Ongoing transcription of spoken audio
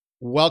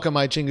Welcome,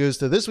 my chingus,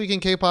 to This Week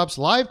in K-Pop's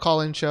live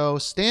call-in show,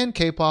 Stan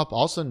K-Pop,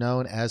 also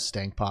known as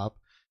Stank Pop.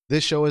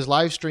 This show is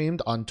live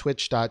streamed on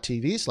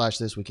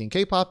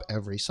twitch.tv/thisweekinkpop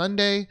every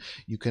Sunday.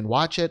 You can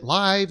watch it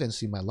live and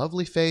see my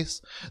lovely face.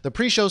 The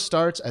pre-show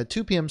starts at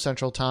 2 p.m.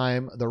 Central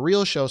Time. The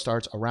real show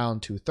starts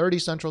around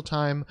 2:30 Central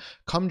Time.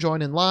 Come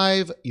join in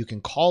live. You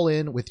can call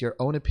in with your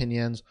own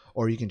opinions,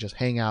 or you can just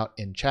hang out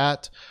in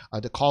chat.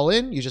 To call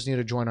in, you just need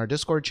to join our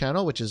Discord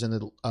channel, which is in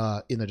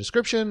the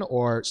description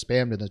or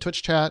spammed in the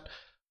Twitch chat.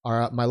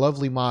 My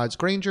lovely mods,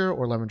 Granger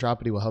or Lemon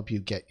Droppity, will help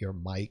you get your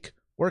mic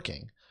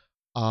working.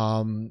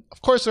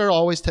 Of course, there are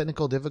always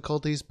technical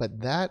difficulties, but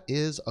that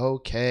is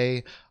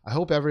okay. I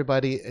hope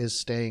everybody is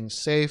staying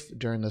safe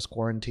during this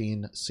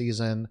quarantine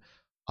season.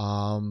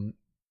 And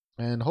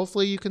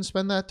hopefully you can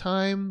spend that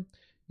time,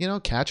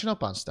 catching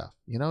up on stuff,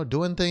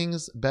 doing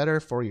things better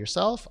for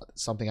yourself.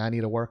 It's something I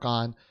need to work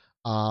on.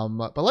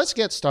 But let's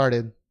get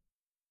started.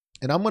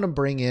 And I'm going to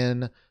bring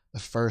in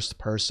the first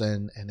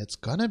person, and it's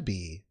going to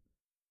be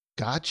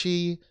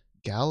Gachi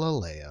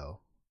Galileo.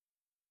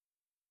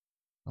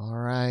 All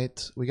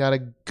right, we got a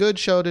good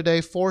show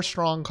today. 4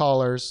 strong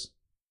callers.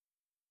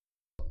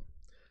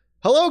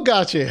 Hello,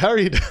 Gachi. How are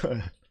you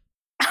doing?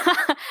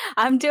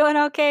 I'm doing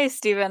okay,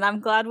 Steven. I'm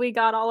glad we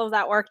got all of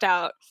that worked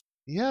out.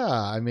 Yeah,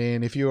 I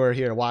mean, if you were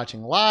here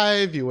watching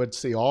live, you would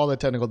see all the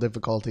technical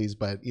difficulties.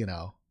 But, if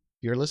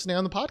you're listening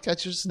on the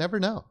podcast, you just never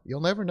know.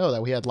 You'll never know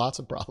that we had lots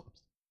of problems.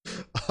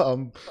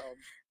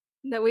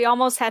 That we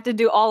almost had to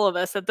do all of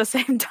this at the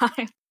same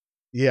time.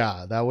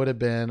 Yeah, that would have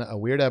been a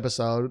weird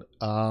episode.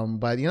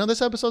 But this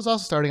episode's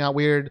also starting out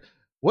weird.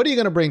 What are you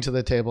going to bring to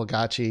the table,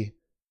 Gachi,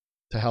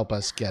 to help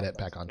us get it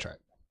back on track?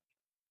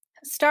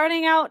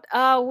 Starting out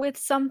with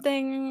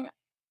something,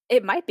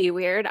 it might be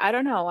weird. I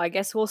don't know. I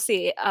guess we'll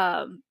see.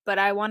 But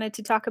I wanted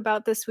to talk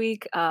about this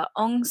week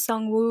Ong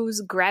Sung-woo's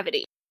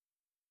Gravity.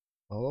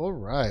 All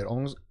right.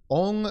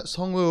 Ong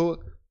Sung-woo.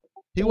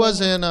 He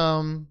was in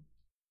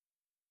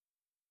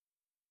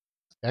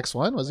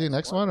X1? Was he in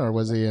X1 or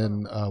was he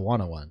in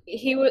 101?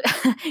 He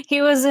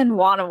was in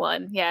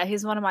 101. Yeah,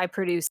 he's one of my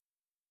producers.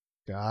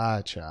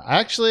 Gotcha.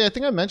 Actually, I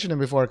think I mentioned him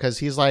before because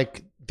he's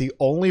like the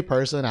only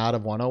person out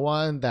of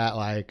 101 that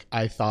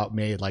I thought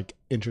made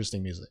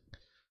interesting music.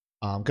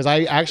 Because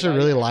I actually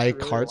really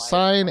like Heart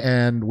Sign,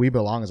 and We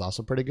Belong is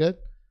also pretty good.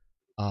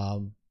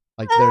 As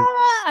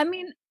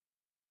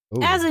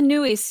a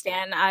newie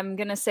stan, I'm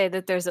gonna say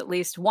that there's at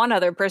least one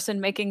other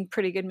person making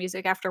pretty good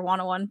music after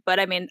 101, but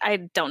I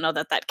don't know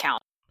that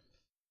counts.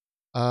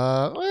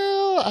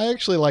 Well, I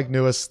actually like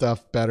newest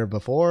stuff better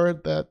before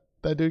that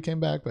dude came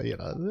back, but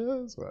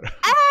it's whatever.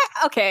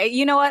 Okay,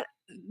 you know what?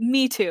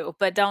 Me too,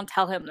 but don't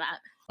tell him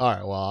that. All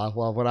right,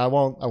 but I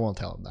won't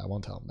tell him that.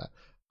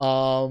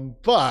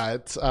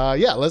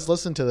 Yeah, let's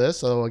listen to this.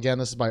 So again,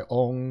 this is by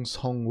Ong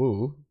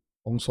Sung-woo,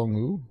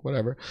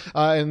 whatever.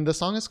 And the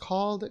song is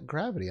called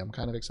Gravity. I'm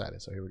kind of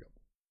excited, so here we go.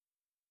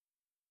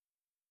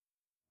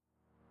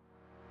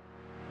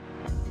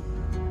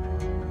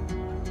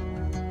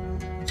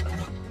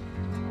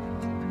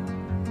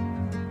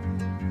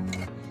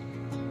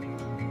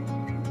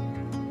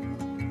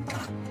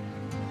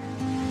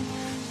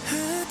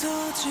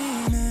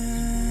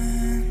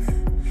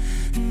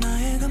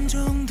 나의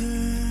감정들로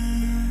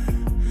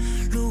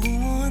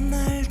공허한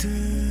날들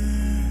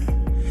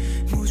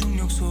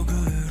무중력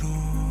속으로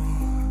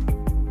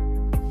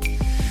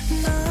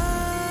날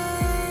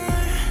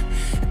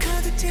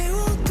가득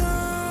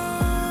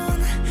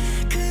채웠던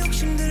그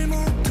욕심들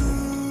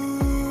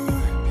모두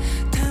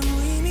다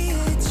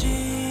무의미했지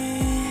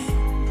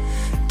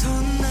더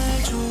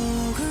날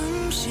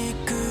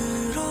조금씩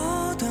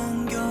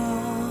끌어당겨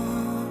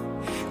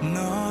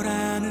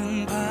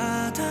너라는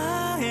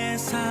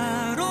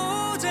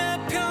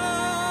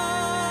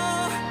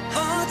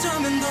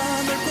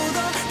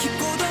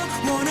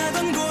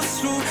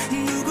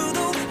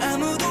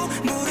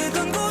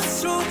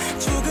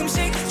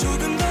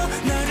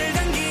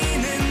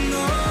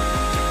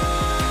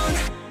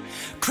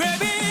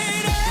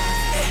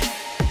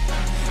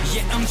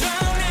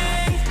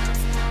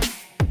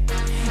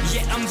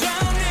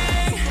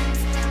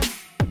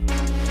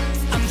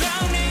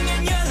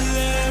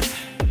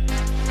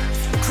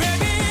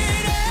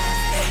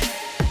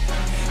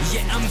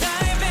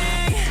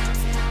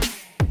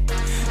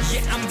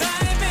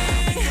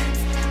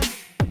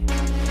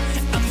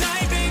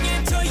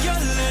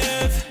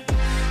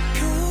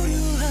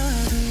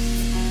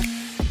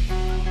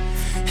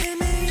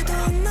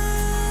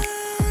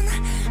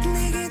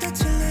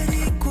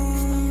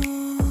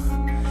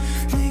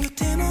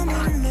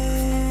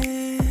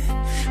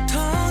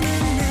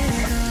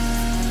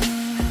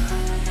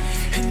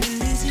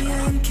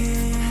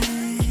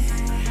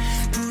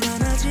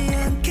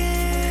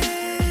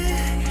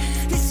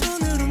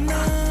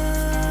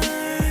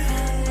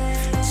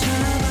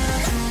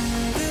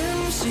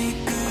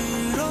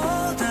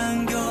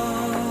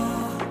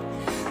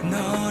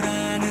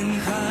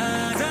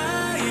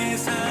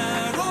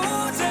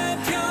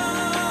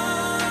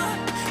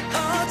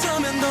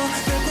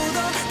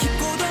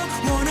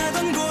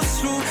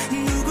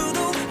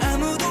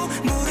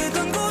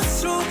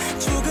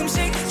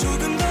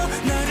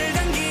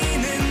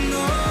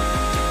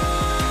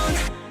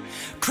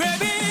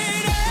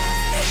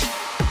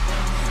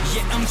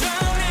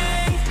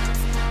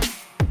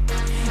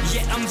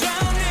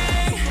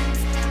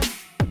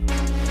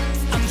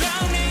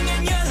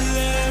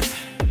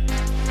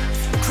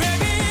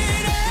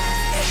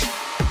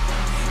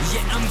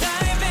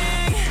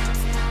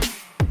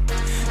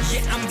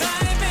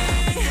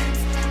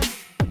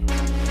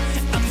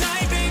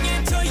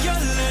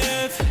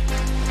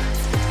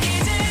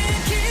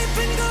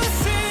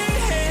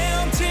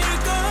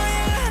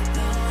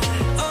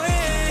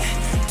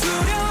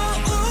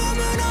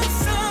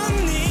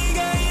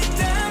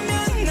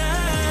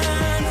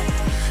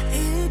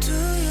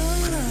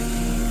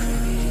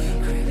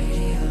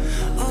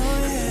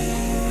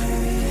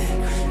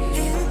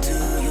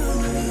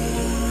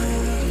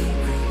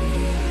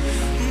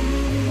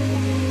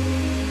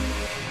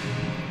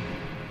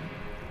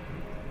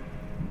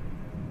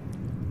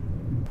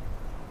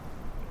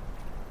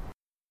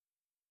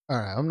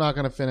not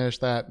going to finish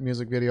that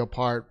music video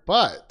part,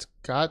 but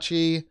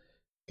Gachi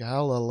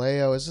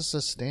Galileo, is this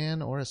a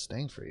stan or a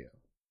stain for you?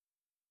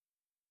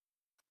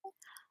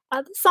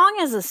 The song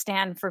is a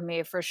stand for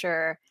me for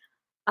sure.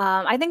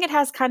 I think it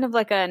has kind of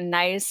like a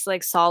nice,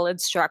 like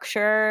solid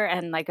structure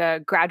and like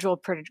a gradual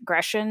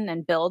progression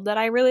and build that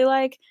I really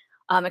like.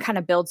 It kind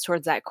of builds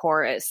towards that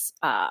chorus.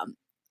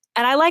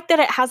 And I like that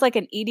it has like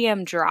an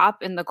EDM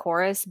drop in the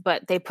chorus,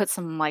 but they put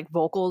some like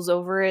vocals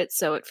over it.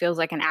 So it feels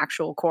like an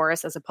actual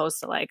chorus as opposed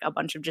to like a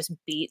bunch of just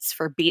beats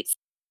for beats.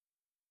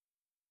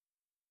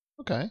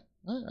 Okay.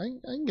 I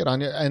can get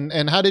on you.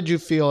 And how did you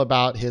feel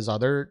about his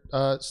other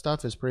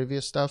stuff, his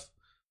previous stuff?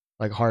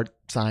 Like Heart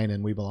Sign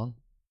and We Belong?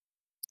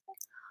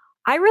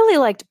 I really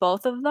liked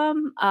both of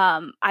them.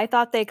 I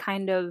thought they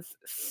kind of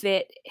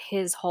fit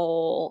his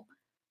whole,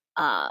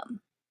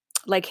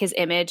 like his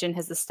image and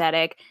his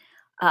aesthetic.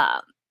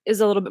 Is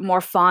a little bit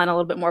more fun, a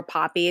little bit more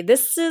poppy.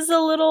 This is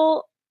a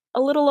little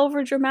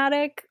over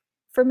dramatic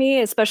for me,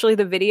 especially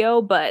the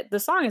video, but the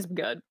song is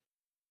good.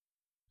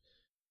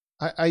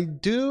 I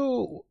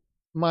do.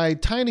 My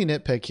tiny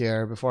nitpick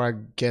here before I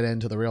get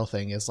into the real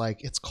thing is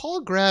like, it's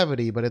called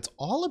Gravity, but it's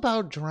all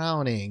about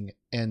drowning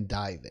and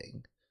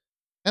diving.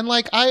 And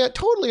like, I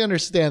totally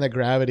understand that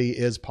gravity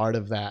is part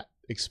of that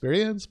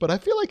experience, but I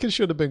feel like it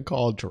should have been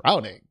called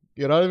Drowning.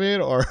 You know what I mean?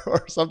 Or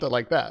something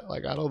like that.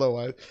 Like, I don't know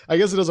why. I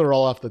guess it doesn't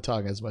roll off the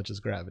tongue as much as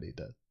Gravity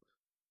does.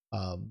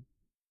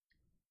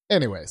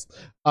 Anyways,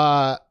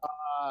 Yeah,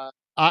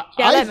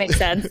 that makes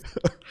sense.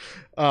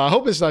 I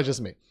hope it's not just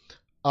me.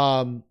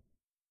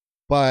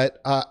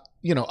 But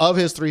you know, of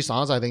his 3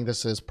 songs, I think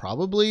this is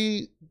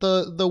probably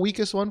the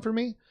weakest one for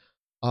me.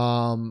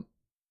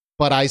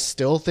 But I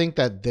still think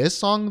that this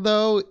song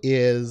though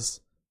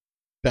is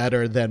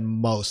better than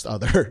most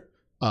other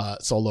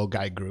solo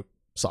guy group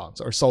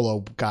songs or solo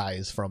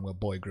guys from a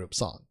boy group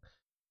song.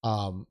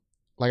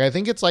 Like I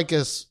think it's like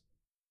it's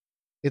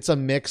a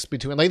mix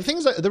between like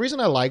the reason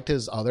I liked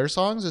his other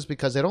songs is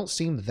because they don't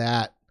seem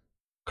that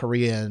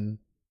Korean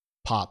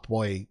pop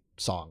boy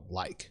song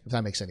like, if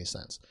that makes any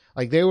sense.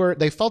 Like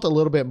they felt a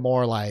little bit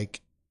more like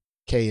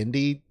K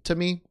indie to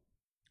me,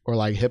 or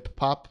like hip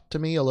hop to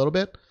me a little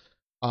bit.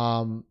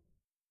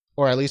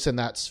 Or at least in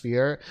that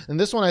sphere. And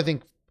this one I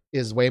think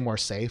is way more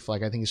safe.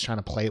 Like I think he's trying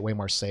to play it way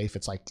more safe.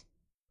 It's like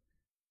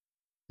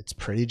it's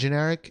pretty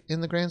generic in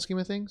the grand scheme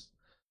of things.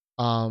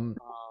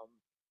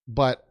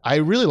 But I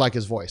really like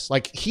his voice.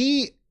 Like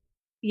he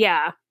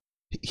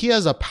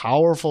has a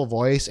powerful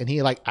voice and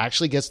he like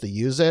actually gets to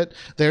use it.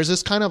 There's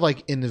this kind of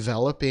like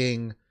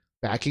enveloping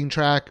backing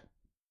track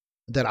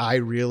that I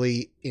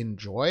really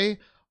enjoy.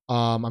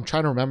 I'm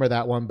trying to remember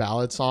that one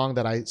ballad song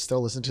that I still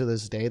listen to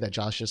this day that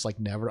Josh just like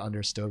never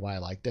understood why I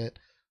liked it.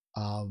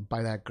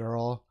 By that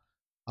girl.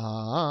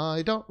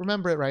 I don't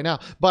remember it right now,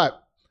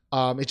 but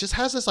it just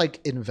has this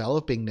like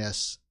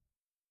envelopingness,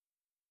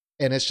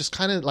 and it's just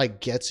kind of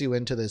like gets you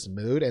into this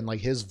mood, and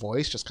like his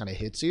voice just kind of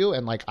hits you,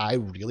 and like I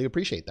really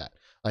appreciate that.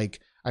 Like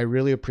I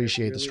really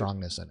appreciate the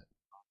strongness in it.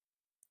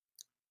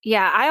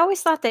 Yeah, I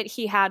always thought that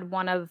he had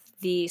one of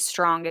the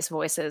strongest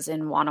voices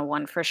in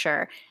 101 for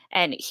sure.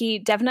 And he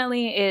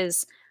definitely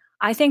is,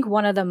 I think,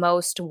 one of the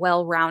most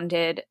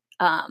well-rounded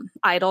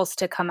idols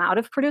to come out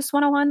of Produce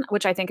 101,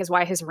 which I think is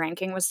why his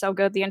ranking was so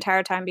good the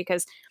entire time,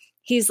 because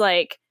he's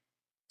like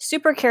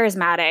super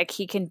charismatic.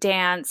 He can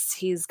dance.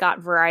 He's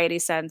got variety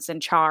sense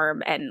and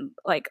charm and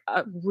like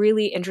a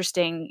really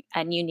interesting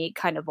and unique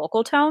kind of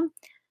vocal tone.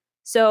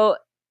 So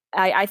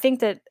I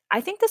think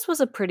this was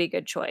a pretty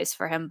good choice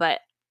for him, but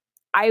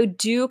I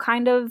do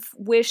kind of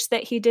wish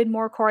that he did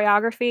more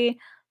choreography.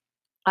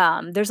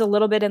 There's a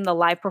little bit in the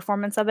live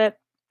performance of it,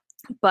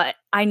 but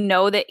I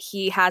know that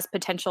he has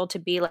potential to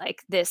be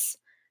like this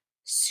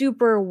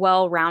super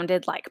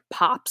well-rounded like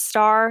pop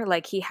star.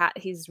 Like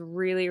he's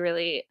really,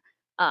 really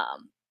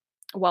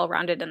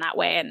well-rounded in that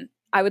way. And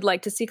I would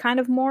like to see kind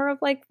of more of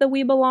like the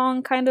We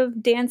Belong kind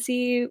of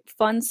dancey,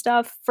 fun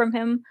stuff from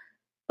him.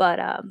 But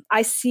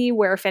I see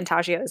where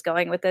Fantasia is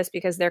going with this,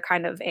 because they're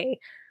kind of a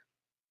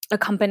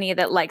company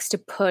that likes to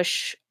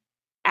push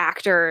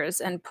actors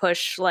and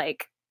push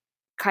like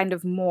kind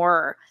of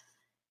more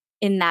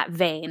in that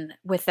vein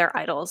with their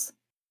idols.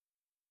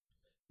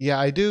 Yeah,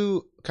 I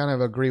do kind of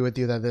agree with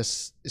you that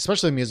this,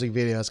 especially the music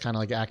video, is kind of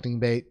like acting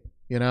bait,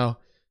 you know?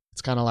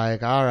 It's kind of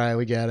like, all right,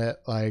 we get it.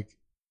 Like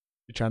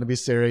you're trying to be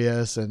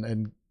serious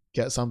and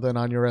get something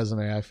on your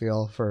resume, I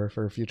feel,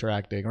 for future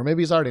acting. Or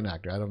maybe he's already an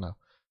actor, I don't know.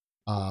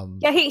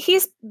 Yeah,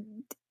 he's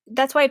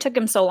that's why it took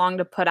him so long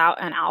to put out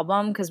an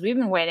album, because we've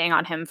been waiting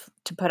on him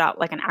to put out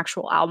like an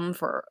actual album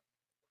for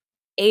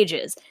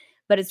ages,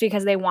 but it's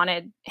because they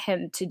wanted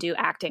him to do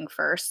acting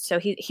first. So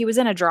he was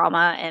in a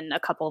drama and a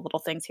couple of little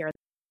things here.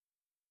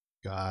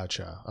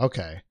 Gotcha.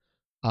 Okay.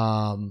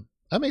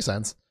 That makes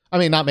sense. I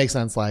mean, not make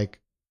sense,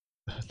 like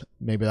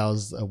maybe that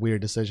was a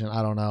weird decision,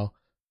 I don't know,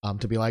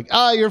 to be like,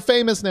 you're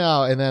famous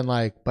now, and then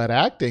like, but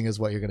acting is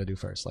what you're gonna do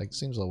first. Like,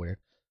 seems a little weird.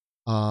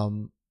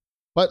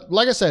 But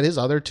like I said, his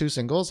other 2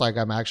 singles, like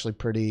I'm actually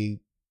pretty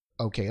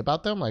okay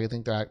about them. Like I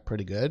think they're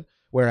pretty good.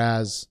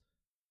 Whereas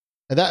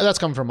And that's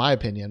come from my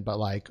opinion, but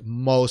like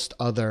most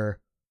other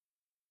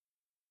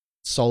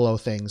solo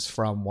things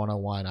from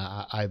 101,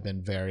 I've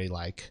been very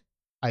like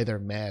either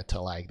meh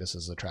to like this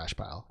is a trash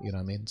pile. You know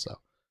what I mean? So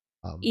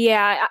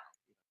Yeah,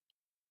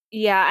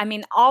 yeah, I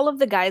mean, all of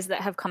the guys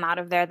that have come out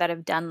of there that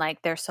have done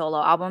like their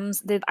solo albums,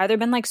 they've either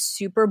been like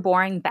super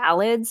boring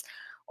ballads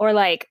or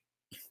like,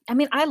 I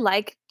mean, I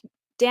like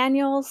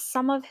Daniel,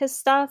 some of his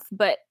stuff,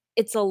 but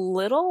it's a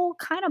little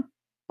kind of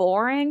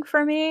boring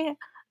for me.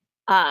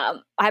 I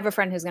have a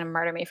friend who's going to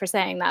murder me for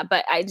saying that,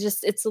 but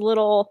it's a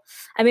little,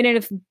 I mean, and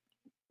if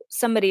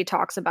somebody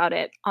talks about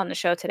it on the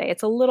show today,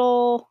 it's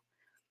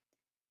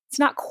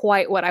not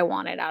quite what I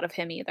wanted out of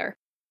him either.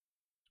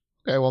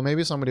 okay, well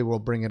maybe somebody will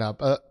bring it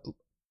up.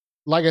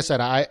 Like I said,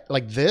 I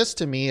like this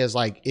to me is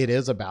like it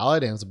is a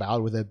ballad and it's a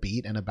ballad with a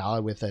beat and a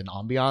ballad with an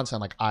ambiance,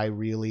 and like I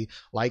really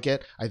like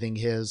it. I think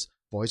his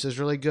voice is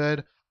really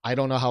good. I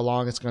don't know how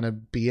long it's gonna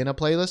be in a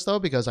playlist though,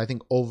 because I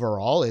think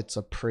overall it's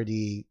a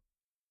pretty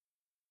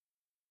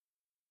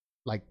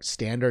like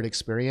standard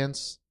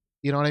experience.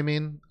 You know what I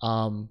mean?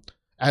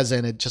 As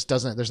in it just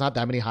doesn't. There's not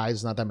that many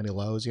highs, not that many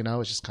lows. You know,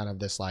 it's just kind of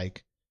this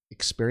like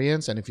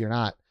experience, and if you're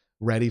not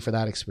ready for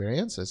that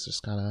experience, it's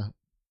just kind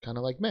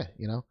of like meh.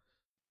 You know.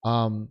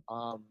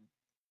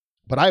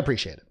 But I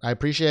appreciate it. I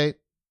appreciate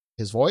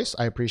his voice.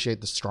 I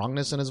appreciate the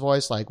strongness in his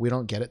voice. Like we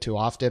don't get it too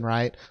often,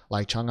 right?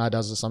 Like Chungha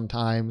does it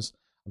sometimes.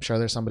 I'm sure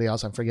there's somebody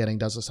else I'm forgetting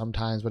does it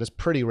sometimes, but it's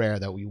pretty rare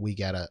that we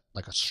get a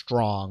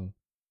strong,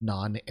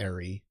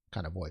 non-airy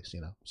kind of voice,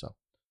 you know. So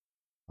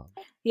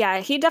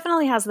Yeah, he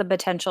definitely has the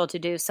potential to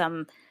do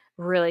some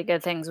really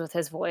good things with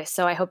his voice.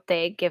 So I hope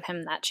they give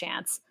him that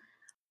chance.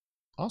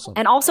 awesome.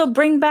 And also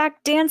bring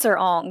back Dancer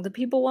Ong. The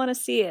people want to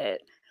see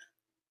it.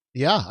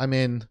 Yeah, I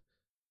mean,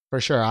 for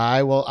sure.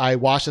 I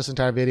watched this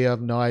entire video. I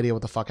have no idea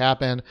what the fuck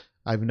happened.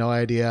 I have no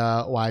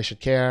idea why I should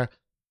care.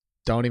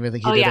 Don't even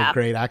think he did a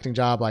great acting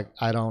job. Like,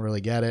 I don't really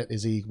get it.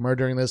 Is he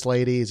murdering this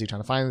lady? Is he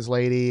trying to find this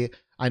lady?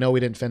 I know we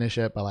didn't finish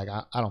it, but like,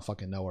 I don't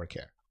fucking know or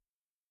care.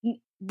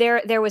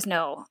 There was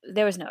no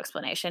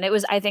explanation.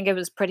 I think it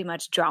was pretty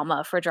much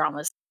drama for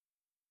drama's.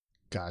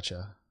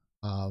 Gotcha.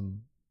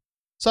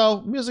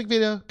 So music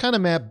video kind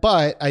of meh,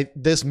 but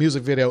this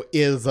music video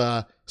is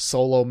a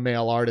solo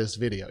male artist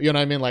video. You know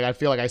what I mean? Like I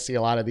feel like I see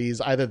a lot of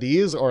these, either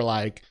these or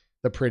like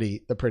the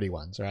pretty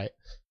ones, right?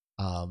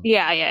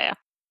 Yeah.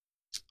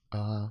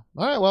 All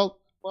right. Well,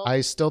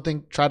 I still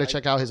think try to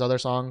check out his other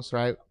songs,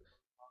 right?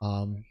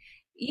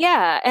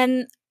 Yeah,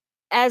 and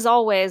as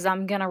always,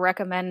 I'm gonna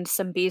recommend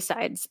some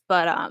B-sides,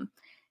 but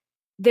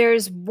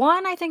there's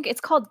one, I think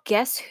it's called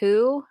Guess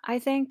Who. I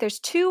think there's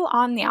two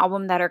on the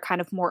album that are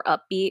kind of more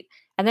upbeat,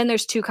 and then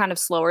there's two kind of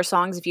slower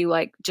songs if you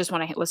like just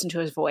want to listen to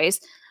his voice.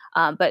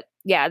 But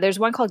yeah, there's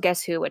one called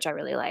Guess Who, which I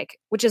really like,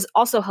 which is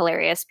also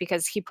hilarious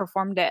because he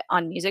performed it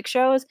on music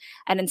shows.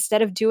 And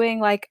instead of doing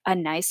like a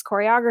nice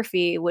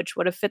choreography, which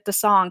would have fit the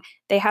song,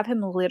 they have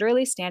him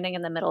literally standing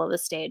in the middle of the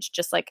stage,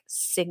 just like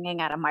singing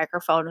at a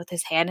microphone with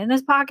his hand in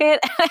his pocket.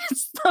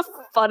 It's the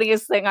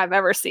funniest thing I've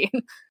ever seen.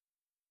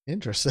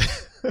 Interesting.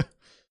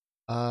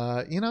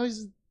 You know, he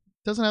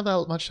doesn't have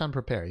that much time to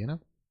prepare, you know?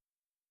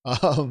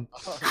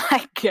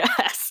 I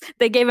guess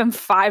they gave him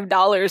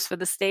 $5 for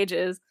the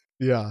stages.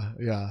 Yeah.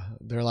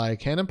 They're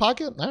like hand in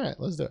pocket. All right,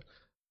 let's do it.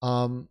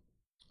 All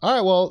right.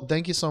 Well,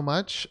 thank you so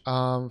much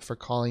for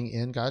calling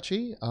in,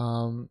 Gachi.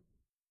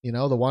 You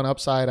know, the one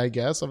upside, I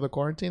guess, of the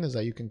quarantine is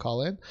that you can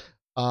call in.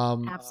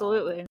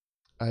 Absolutely.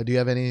 Do you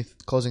have any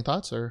closing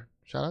thoughts or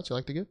shout outs you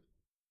like to give?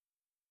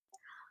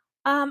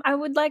 I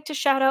would like to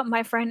shout out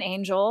my friend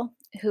Angel,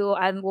 who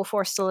I will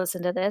force to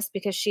listen to this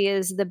because she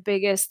is the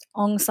biggest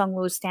Ong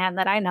Sung-woo stan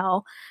that I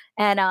know.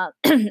 And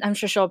I'm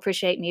sure she'll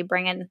appreciate me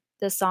bringing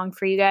this song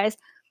for you guys.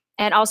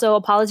 And also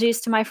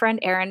apologies to my friend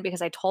Erin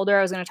because I told her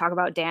I was going to talk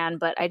about Dan,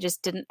 but I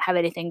just didn't have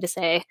anything to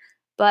say.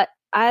 But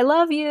I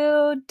love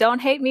you.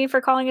 Don't hate me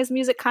for calling his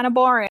music kind of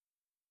boring.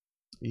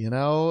 You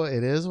know,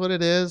 it is what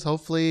it is.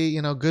 Hopefully,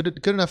 you know,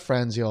 good enough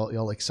friends,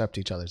 you'll accept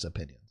each other's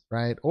opinions,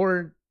 right?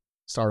 Or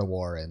start a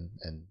war and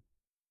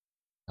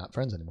not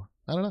friends anymore.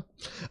 I don't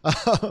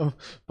know.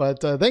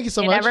 But thank you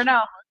so much. You never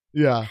know.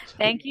 Yeah.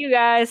 Thank you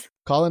guys.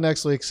 Call in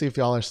next week, see if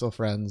y'all are still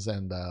friends,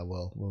 and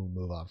we'll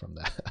move on from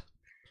that.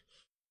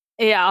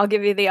 Yeah, I'll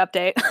give you the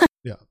update.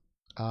 Yeah.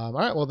 All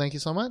right. Well, thank you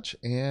so much,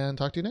 and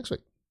talk to you next week.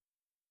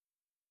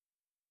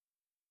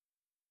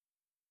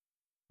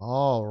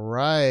 All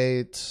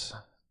right.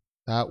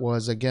 That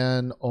was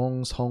again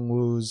Ong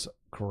Sung-woo's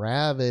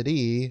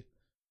Gravity,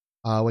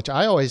 which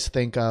I always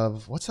think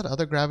of. What's that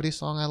other Gravity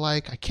song I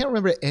like? I can't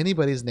remember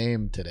anybody's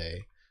name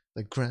today.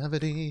 Like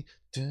Gravity.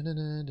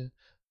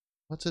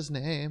 What's his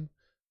name?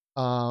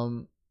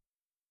 It's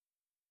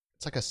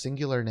like a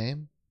singular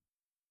name.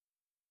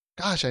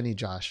 Gosh, I need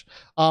Josh.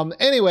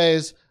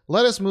 Anyways,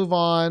 let us move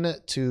on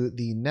to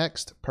the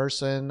next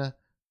person,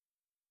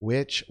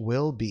 which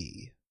will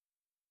be,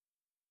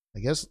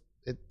 I guess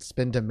it's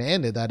been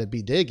demanded that it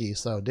be Diggy.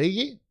 So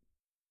Diggy,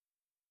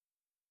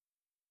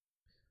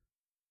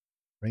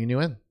 bringing you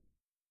in.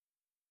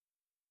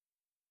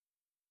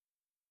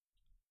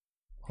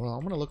 Hold on,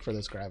 I'm going to look for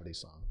this Gravity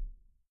song.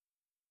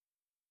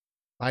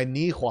 By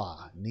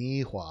Nihua.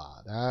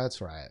 Nihua.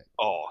 That's right.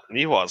 Oh,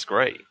 Nihua's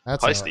great.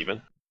 That's Hi, all right.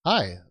 Stephen.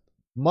 Hi.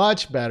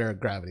 Much better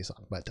Gravity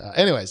song. But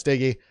anyways,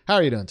 Diggy, how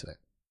are you doing today?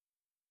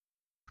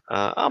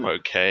 I'm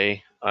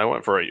okay. I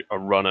went for a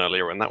run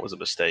earlier, and that was a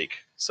mistake.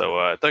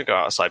 So don't go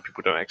outside.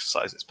 People don't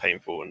exercise. It's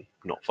painful and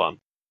not fun.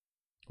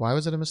 Why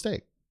was it a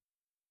mistake?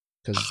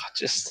 Because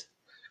Just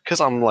because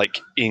I'm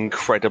like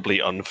incredibly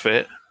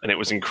unfit, and it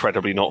was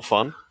incredibly not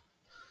fun.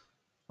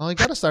 well, you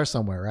got to start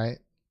somewhere, right?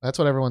 That's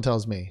what everyone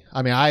tells me.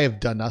 I mean, I have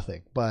done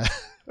nothing, but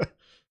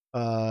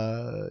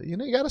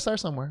you got to start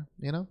somewhere.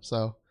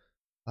 So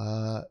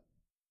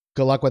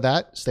good luck with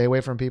that. Stay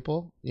away from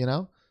people.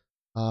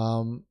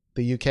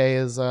 The UK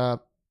is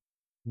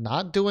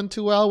not doing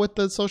too well with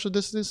the social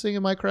distancing.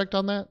 Am I correct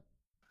on that?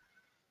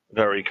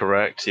 Very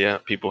correct. Yeah,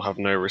 people have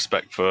no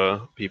respect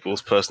for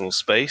people's personal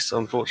space,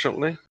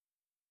 unfortunately.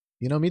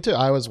 Me too.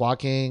 I was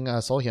walking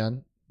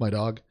Solhyun, my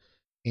dog,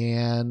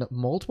 and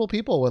multiple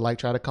people would like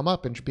try to come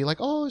up and be like,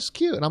 "Oh, it's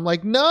cute," and I'm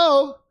like,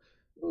 "No,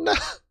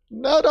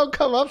 don't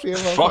come up here."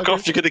 Fuck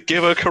off! You're gonna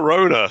give her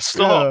corona.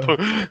 Stop.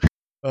 Yeah.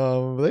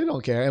 They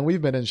don't care, and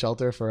we've been in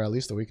shelter for at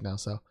least a week now.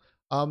 So,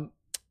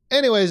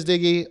 anyways,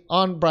 Diggy,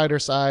 on brighter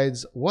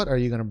sides, what are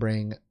you gonna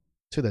bring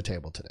to the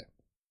table today?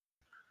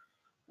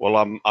 Well,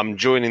 I'm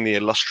joining the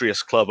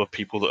illustrious club of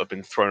people that have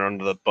been thrown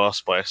under the bus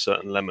by a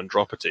certain lemon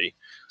dropperty.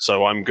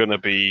 So I'm gonna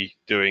be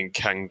doing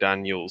Kang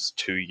Daniels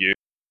to you.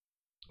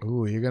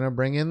 Ooh, you're gonna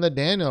bring in the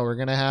Daniel. We're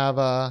gonna have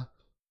a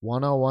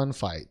 101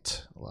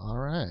 fight. All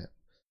right.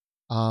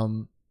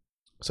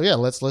 So yeah,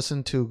 let's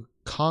listen to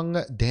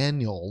Kang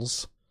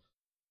Daniels.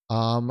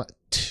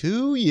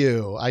 To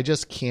you. I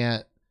just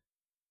can't.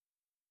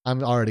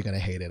 I'm already gonna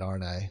hate it,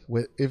 aren't I?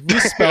 If we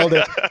spelled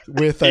it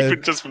with a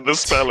Even just from the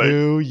spelling.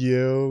 to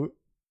you,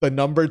 the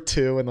number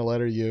 2 and the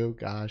letter U.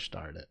 Gosh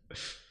darn it.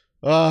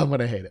 Oh, I'm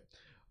gonna hate it.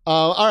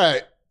 All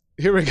right,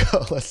 here we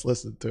go. Let's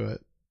listen to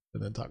it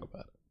and then talk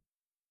about it.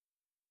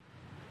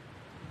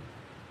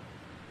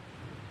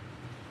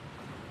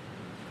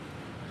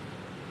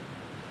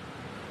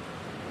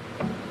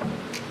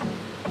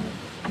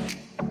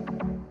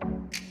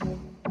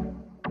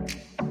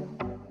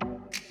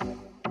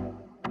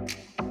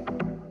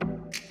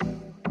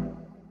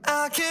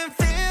 I can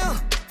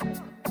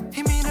feel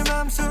힘이 내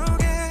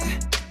맘속에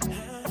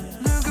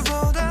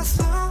누구보다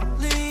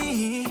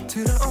slowly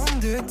들어온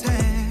듯해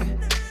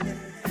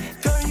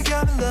Girl, you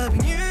got me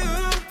loving you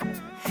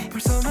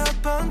벌써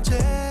몇 번째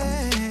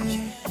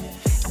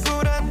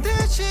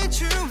보란듯이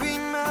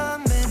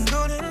주위만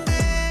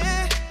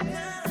맴도는데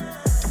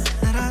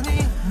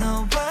나란히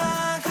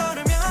너와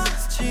걸으며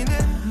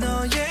스치는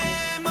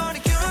너의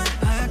머릿결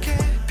하얗게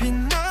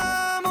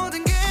빛나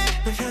모든 게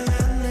널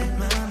향한 내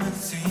맘은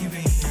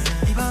serious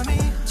이 밤이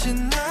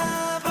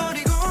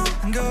지나버리고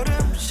한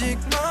걸음씩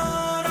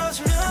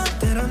멀어지면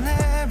때론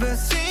never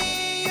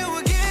see you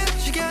again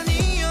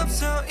시간이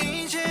없어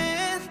이젠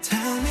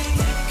Tell me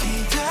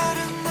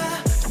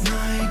기다렸나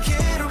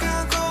너에게로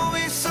가고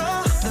있어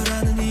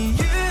너라는 이유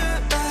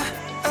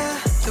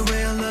The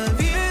way I love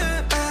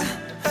you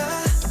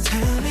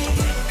Tell me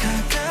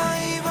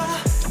가까이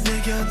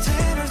와내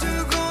곁에 널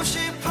두고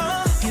싶어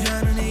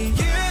이라는 이유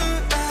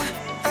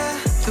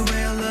The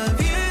way I love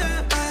you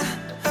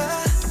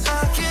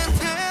I can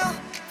tell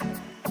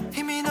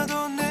힘이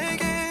나도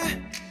내게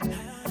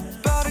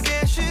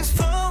빠르게 she's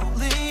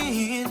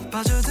falling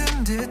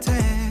빠져든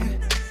듯해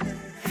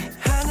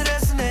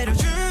하늘에서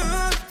내려준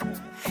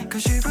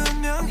것이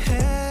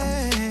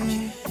분명해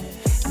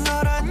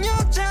너란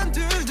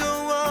여잔들도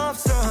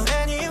없어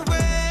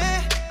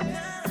anyway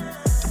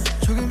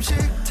조금씩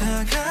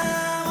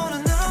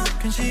다가오는 너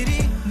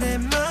괜시리 내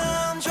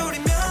맘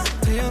졸이며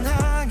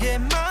태연하게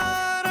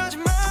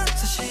말하지만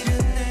사실은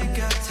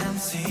내가 참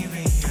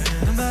serious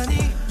넌 많이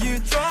you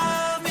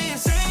drive me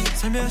insane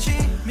살며시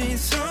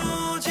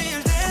미소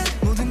지을 땐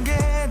모든 게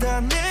다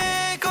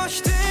내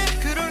것이 돼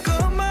그럴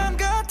것만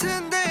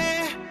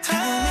같은데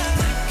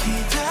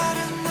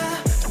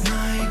기다렸나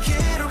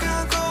너에게로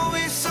가고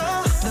있어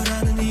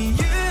너라는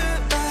이유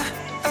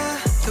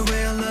The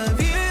way I love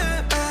you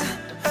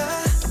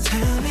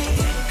Tell me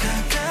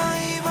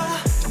가까이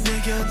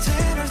와내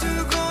곁에 널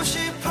두고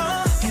싶어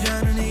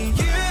이라는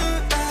이유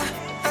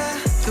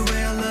The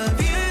way I love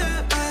you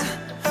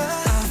I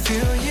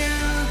feel you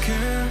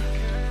girl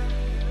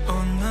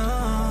Oh no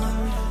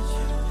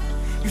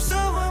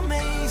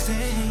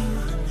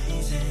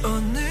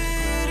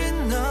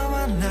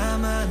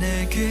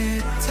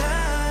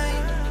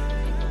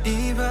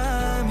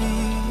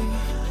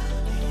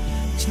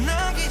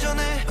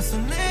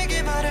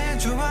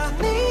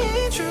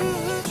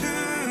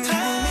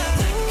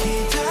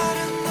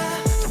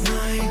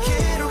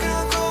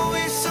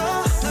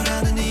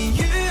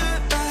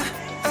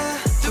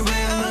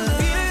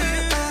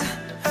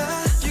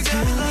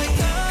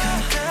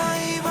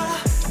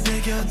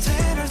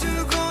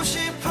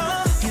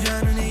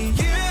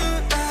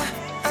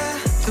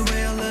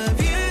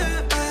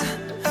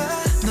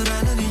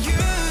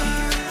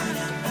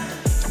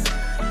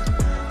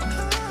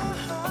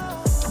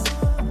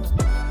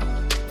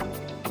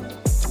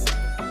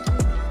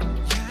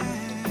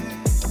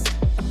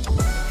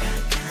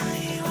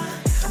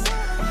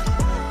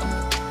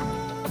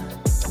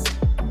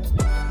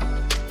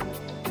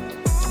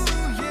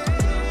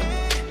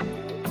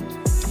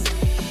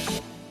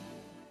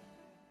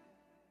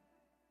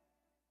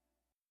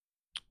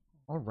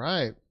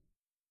right.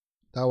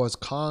 That was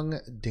Kang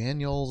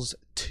Daniels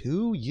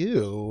To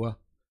You.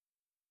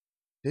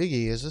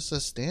 Diggy, is this a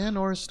stan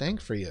or a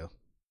stank for you?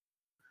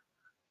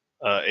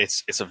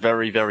 It's a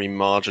very, very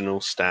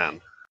marginal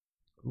stan.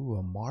 Ooh,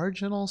 a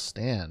marginal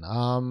stan.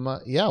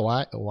 Yeah,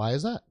 why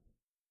is that?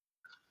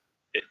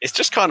 It's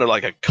just kind of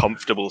like a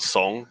comfortable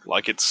song.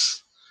 Like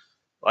it's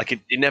like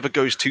it never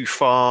goes too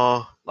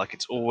far. Like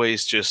it's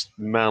always just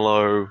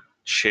mellow,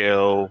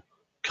 chill,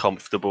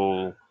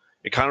 comfortable.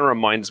 It kind of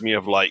reminds me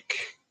of like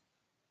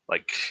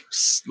that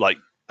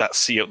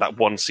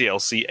one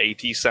CLC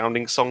 80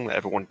 sounding song that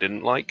everyone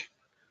didn't like,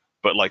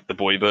 but like the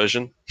boy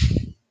version.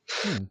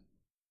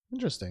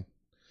 Interesting.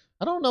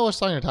 I don't know what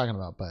song you're talking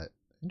about, but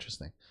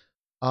interesting.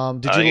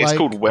 Did you it's like?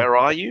 called "Where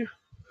Are You"?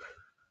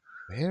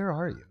 Where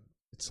are you?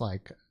 It's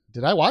like,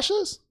 did I watch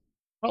this?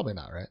 Probably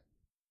not, right?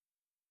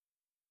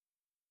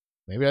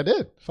 Maybe I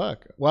did.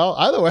 Fuck. Well,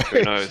 either way.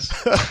 Who knows?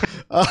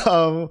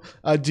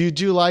 Did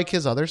you like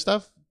his other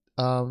stuff?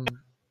 I'm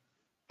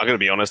gonna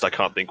be honest. I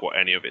can't think what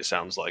any of it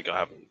sounds like. I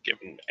haven't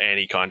given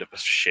any kind of a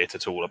shit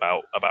at all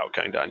about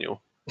Kang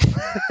Daniel.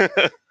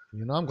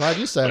 You know, I'm glad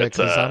you said it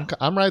because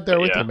I'm right there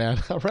with you,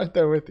 man. I'm right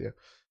there with you.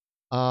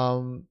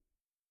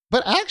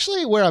 But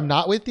actually, where I'm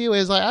not with you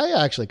is like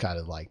I actually kind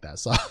of like that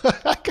song.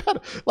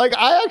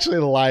 I actually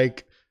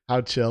like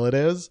how chill it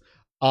is.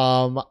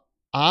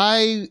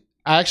 I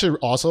actually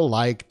also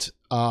liked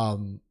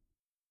the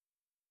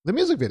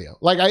music video.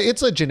 Like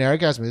it's a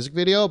generic ass music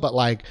video, but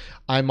like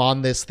I'm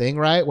on this thing,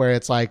 right, where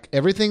it's like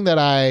everything that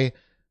I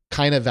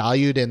kind of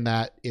valued in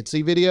that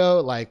ITZY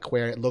video, like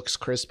where it looks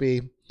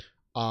crispy.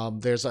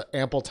 There's an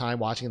ample time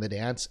watching the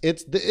dance.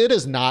 It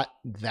is not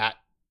that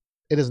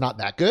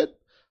good.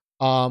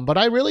 But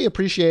I really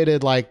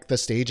appreciated like the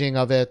staging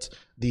of it,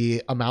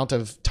 the amount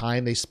of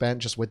time they spent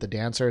just with the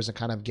dancers and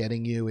kind of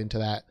getting you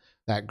into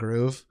that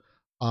groove.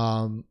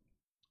 And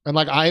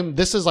like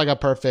this is like a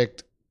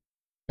perfect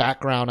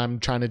background. I'm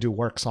trying to do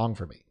work song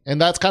for me, and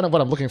that's kind of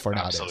what I'm looking for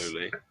nowadays.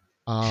 Absolutely.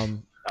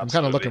 I'm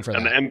kind of looking for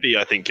that. And the MV,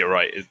 I think you're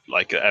right.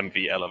 Like the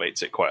MV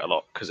elevates it quite a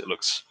lot because it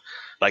looks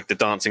like the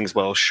dancing's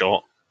well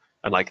shot.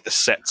 And like the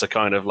sets are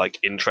kind of like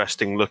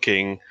interesting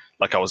looking.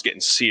 Like I was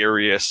getting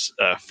serious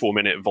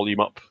 4-minute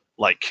volume up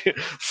like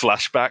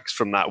flashbacks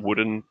from that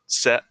wooden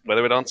set where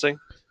they were dancing.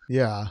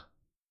 Yeah.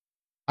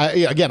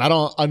 I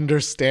don't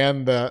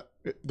understand the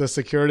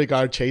security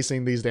guard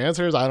chasing these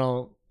dancers. I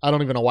don't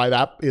even know why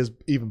that is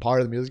even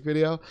part of the music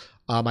video.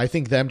 I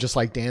think them just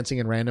like dancing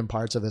in random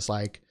parts of this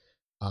like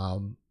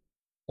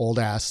old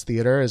ass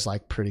theater is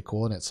like pretty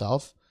cool in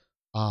itself.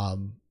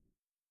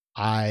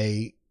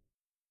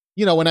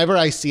 Whenever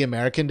I see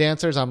American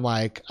dancers, I'm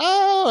like,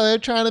 oh, they're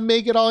trying to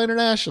make it all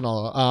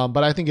international.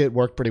 But I think it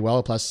worked pretty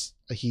well. Plus,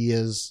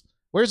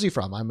 where's he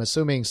from? I'm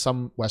assuming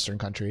some Western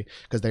country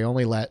because they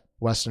only let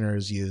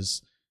Westerners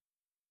use,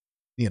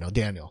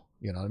 Daniel.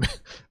 You know what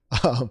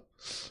I mean?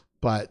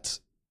 But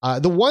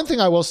the one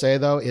thing I will say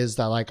though is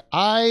that like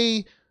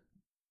I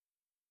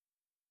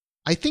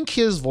think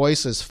his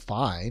voice is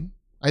fine.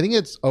 I think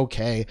it's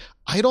okay.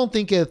 I don't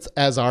think it's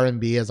as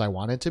R&B as I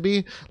want it to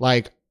be.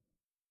 Like,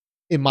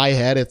 in my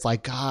head, it's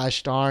like,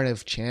 gosh darn,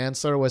 if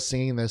Chancellor was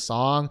singing this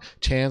song,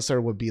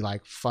 Chancellor would be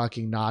like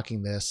fucking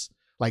knocking it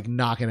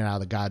out of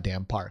the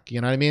goddamn park.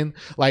 You know what I mean?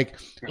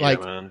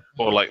 Man.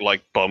 Or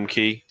like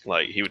Bumkey,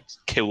 like he would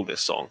kill this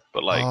song.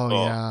 But like,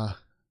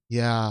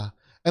 yeah,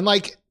 and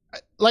like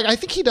I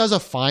think he does a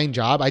fine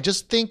job. I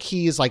just think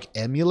he's like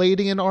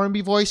emulating an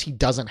R&B voice. He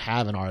doesn't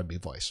have an R&B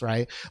voice,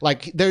 right?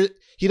 Like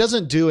he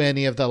doesn't do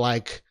any of the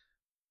like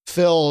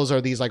fills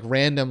or these like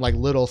random like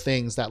little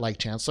things that like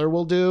Chancellor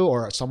will do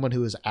or someone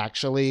who is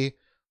actually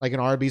like an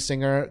R&B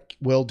singer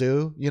will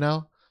do,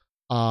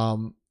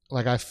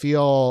 like I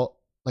feel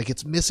like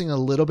it's missing a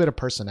little bit of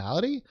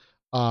personality.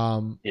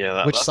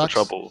 That's the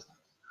trouble.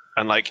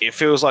 And like it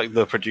feels like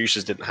the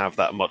producers didn't have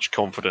that much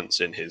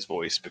confidence in his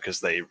voice because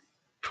they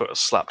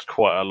slapped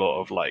quite a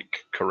lot of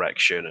like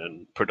correction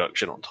and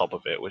production on top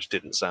of it, which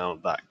didn't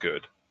sound that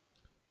good.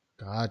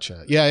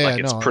 Gotcha. Yeah. Like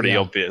it's pretty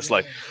obvious.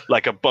 Like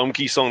a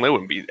Bumkey song, they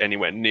wouldn't be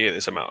anywhere near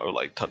this amount of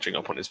like touching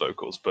up on his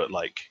vocals, but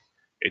like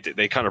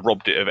they kind of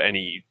robbed it of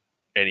any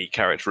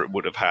character it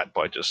would have had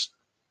by just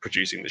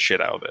producing the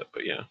shit out of it.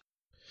 But yeah.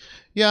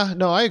 Yeah,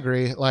 no, I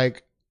agree.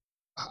 Like,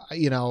 I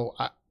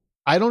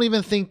don't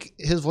even think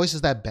his voice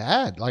is that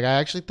bad. Like, I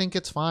actually think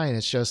it's fine.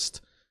 It's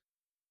just,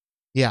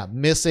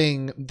 there's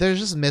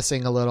just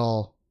missing a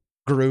little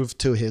groove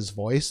to his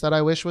voice that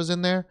I wish was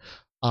in there.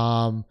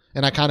 And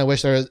I kind of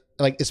wish there was,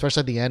 like,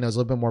 especially at the end, it was a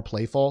little bit more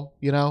playful,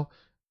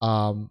 but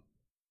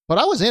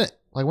I was in it.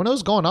 Like when it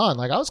was going on,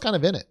 like I was kind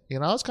of in it,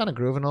 I was kind of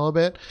grooving a little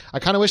bit. I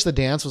kind of wish the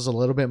dance was a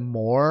little bit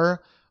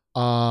more,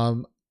 I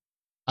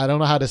don't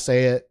know how to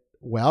say it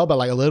well, but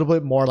like a little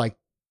bit more like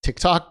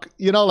TikTok,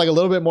 like a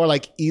little bit more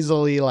like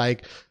easily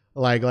like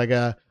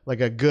a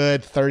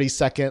good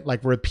 30-second,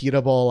 like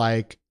repeatable,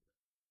 like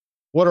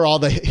what are all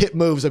the hit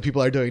moves that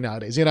people are doing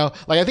nowadays? Like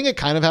I think it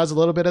kind of has a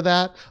little bit of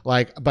that,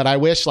 like, but I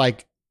wish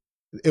like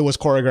it was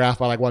choreographed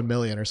by like 1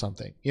 million or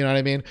something. You know what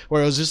I mean?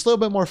 Where it was just a little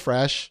bit more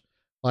fresh.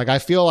 Like I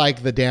feel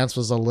like the dance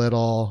was a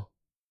little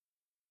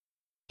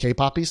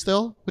K-poppy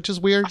still, which is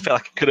weird. I feel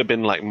like it could have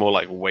been like more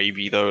like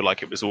wavy though,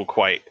 like it was all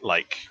quite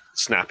like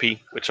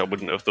snappy, which I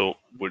wouldn't have thought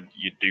would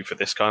you do for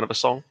this kind of a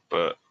song.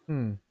 But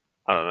Hmm.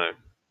 I don't know.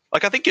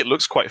 Like I think it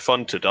looks quite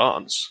fun to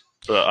dance,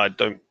 but I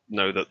don't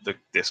know that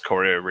this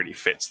choreo really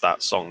fits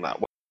that song that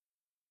well.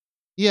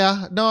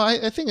 Yeah, no,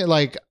 I think it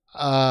like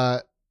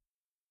I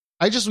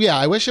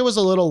wish it was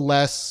a little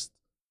less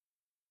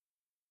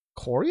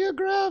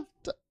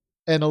choreographed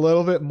and a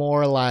little bit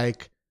more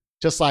like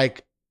just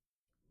like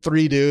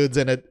three dudes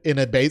in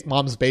a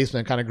mom's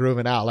basement kind of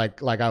grooving out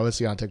like I would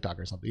see on TikTok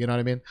or something. You know what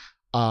I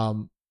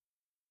mean?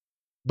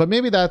 But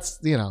maybe that's,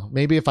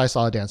 maybe if I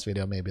saw a dance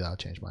video, maybe that'll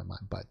change my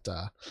mind. But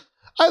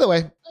either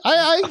way,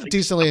 I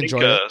decently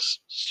enjoyed it.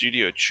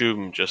 Studio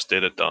Chum just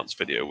did a dance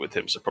video with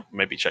him, so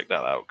maybe check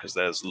that out because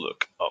theirs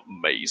look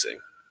amazing.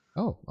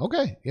 Oh,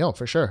 okay. Yeah,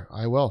 for sure.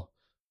 I will.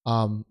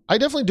 I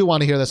definitely do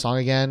want to hear the song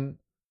again.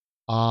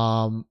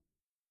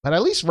 But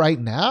at least right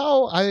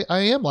now, I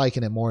am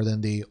liking it more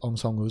than the Ong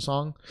Song Woo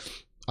song.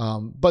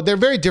 But they're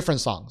very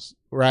different songs,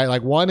 right?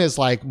 Like one is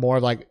like more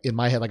like in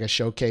my head, like a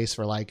showcase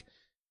for like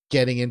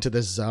getting into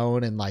the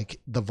zone and like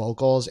the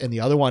vocals. And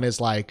the other one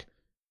is like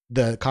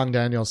the Kang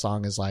Daniel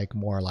song is like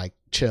more like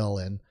chill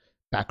and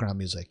background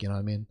music. You know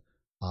what I mean?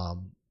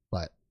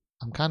 But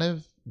I'm kind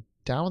of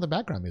down with the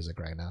background music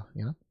right now,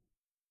 you know?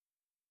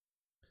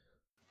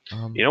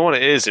 You know what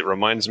it is? It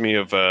reminds me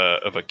of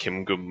a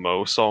Kim Gun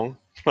Mo song,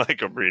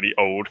 like a really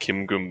old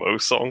Kim Gun Mo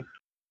song.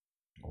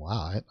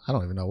 Wow, I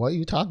don't even know what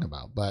you're talking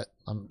about, but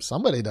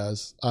somebody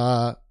does.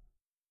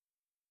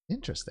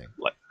 Interesting.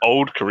 Like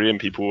old Korean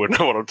people would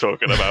know what I'm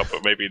talking about,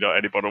 but maybe not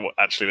anybody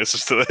actually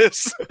listens to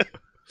this.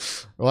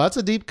 Well, that's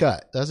a deep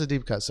cut. That's a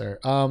deep cut, sir.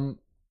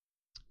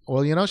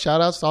 Well, shout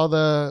outs to all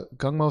the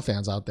Gungmo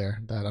fans out there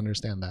that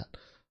understand that.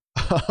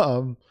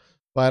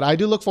 But I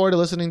do look forward to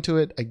listening to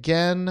it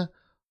again.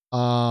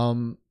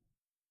 And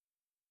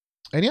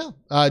yeah,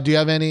 do you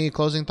have any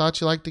closing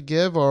thoughts you like to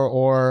give,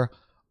 or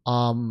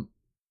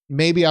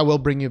maybe I will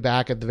bring you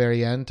back at the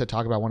very end to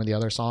talk about one of the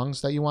other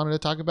songs that you wanted to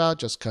talk about,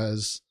 just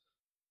because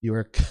you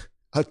were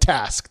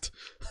tasked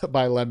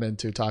by Lemon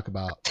to talk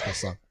about this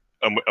song.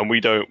 And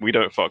we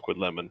don't fuck with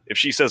Lemon. If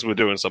she says we're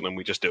doing something,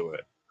 we just do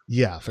it.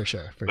 Yeah, for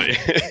sure.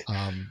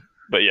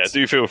 But yeah,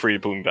 do feel free to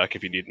pull me back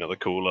if you need another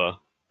caller.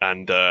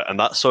 And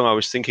that song I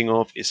was thinking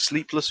of is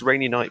 "Sleepless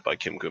Rainy Night" by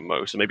Kim Gun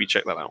Mo. So maybe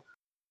check that out.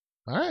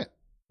 All right.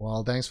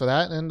 Well, thanks for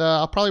that, and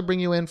I'll probably bring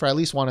you in for at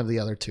least one of the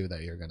other two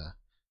that you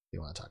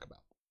want to talk about.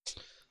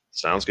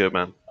 Sounds good,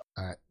 man.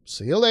 All right.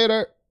 See you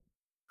later.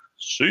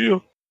 See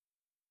you.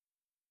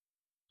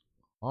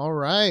 All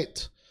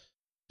right.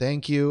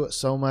 Thank you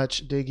so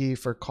much, Diggy,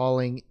 for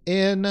calling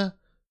in. I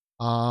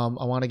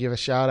want to give a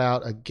shout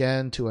out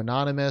again to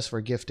Anonymous for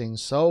gifting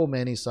so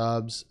many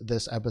subs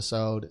this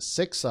episode.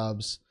 6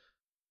 subs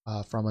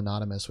from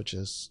Anonymous, which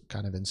is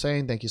kind of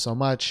insane. Thank you so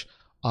much.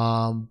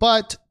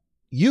 But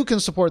you can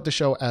support the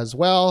show as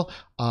well.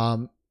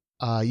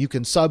 You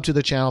can sub to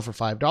the channel for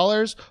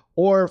 $5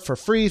 or for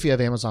free if you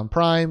have Amazon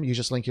Prime. You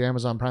just link your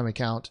Amazon Prime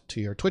account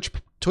to your Twitch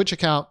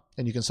account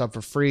and you can sub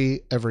for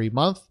free every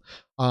month.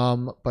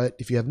 But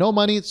if you have no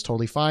money, it's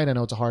totally fine. I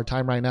know it's a hard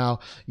time right now.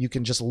 You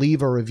can just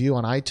leave a review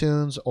on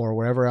iTunes or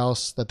wherever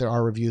else that there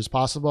are reviews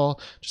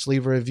possible. Just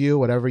leave a review,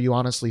 whatever you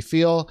honestly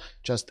feel.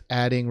 Just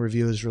adding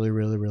reviews really,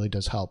 really, really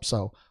does help.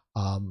 So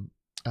the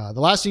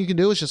last thing you can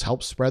do is just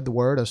help spread the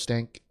word of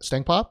Stank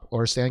Pop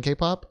or Stan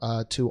K-Pop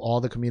to all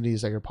the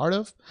communities that you're part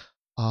of.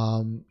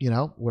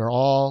 We're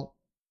all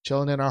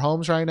chilling in our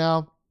homes right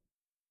now.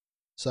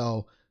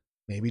 So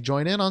maybe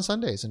join in on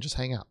Sundays and just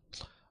hang out.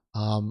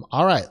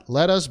 All right,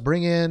 let us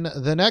bring in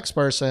the next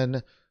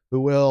person who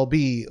will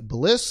be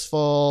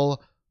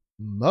Blissful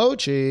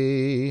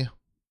Mochi.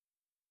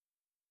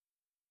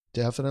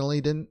 Definitely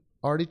didn't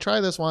already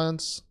try this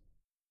once.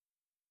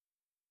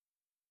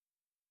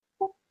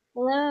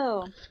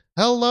 Hello.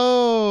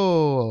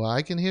 Hello.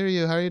 I can hear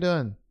you. How are you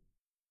doing?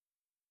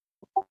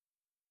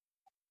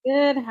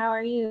 Good. How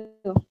are you?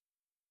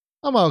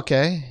 I'm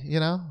okay.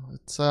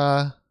 It's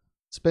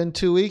been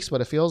 2 weeks,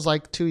 but it feels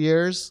like 2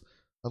 years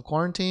of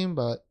quarantine,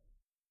 but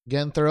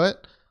getting through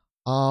it.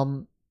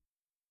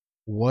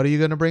 What are you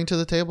going to bring to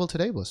the table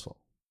today, Blissful?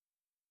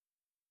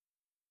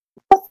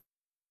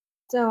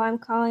 So I'm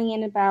calling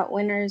in about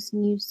Winner's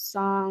new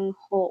song,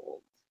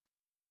 Hold.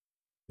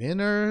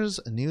 Winner's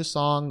new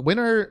song.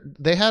 Winner,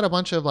 they had a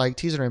bunch of like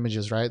teaser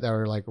images, right? That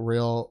were like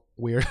real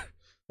weird.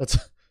 That's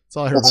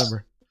all I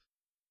remember.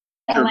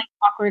 And like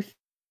awkward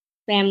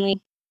family.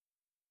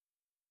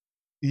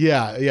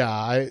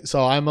 Yeah.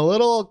 So I'm a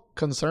little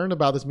concerned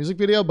about this music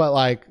video, but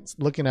like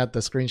looking at the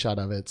screenshot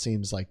of it,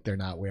 seems like they're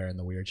not wearing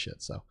the weird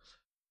shit. So,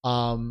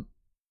 all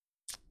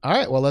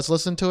right. Well, let's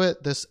listen to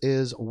it. This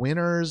is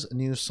Winner's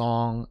new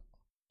song,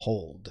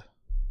 Hold.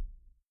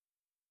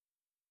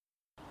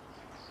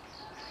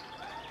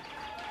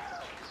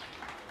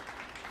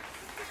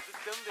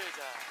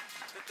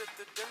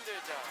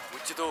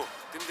 묻지도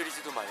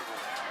뜸들이지도 말고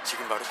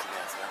지금 바로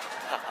구매하세요.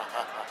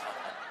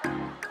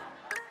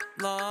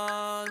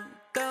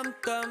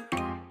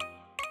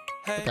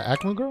 Like the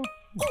Acme girl?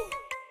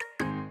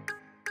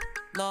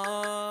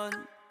 넌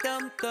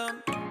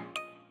뜸뜸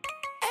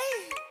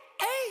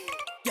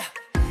야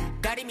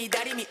다리미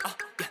다리미 야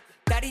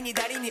다리니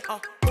다리니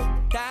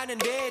다는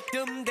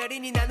리듬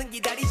다리니 나는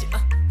기다리지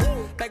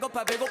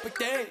배고파 배고플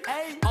때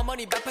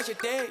어머니 밥하실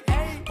때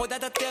보다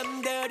더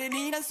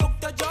뜸들이니 난 속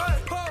더 절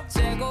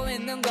재고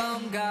있는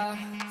건가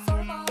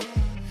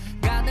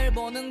간을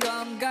보는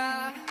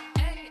건가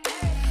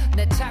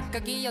내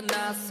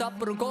착각이었나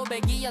섣부른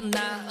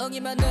고백이었나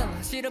응이면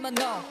응 싫으면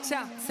no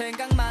참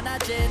생각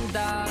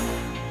많아진다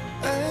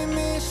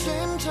이미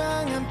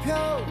심장한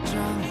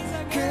표정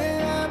그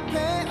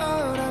앞에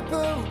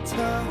얼어붙어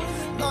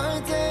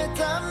너의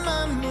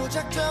대답만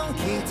무작정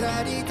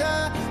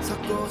기다리다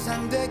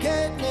석고상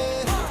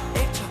되겠네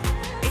 1초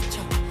 2초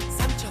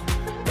 3초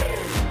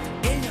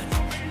 1년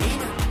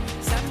 2년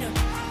 3년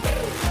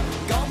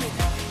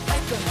고민할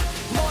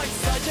건뭘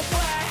써줘봐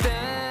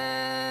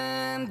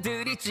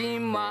뜸들이지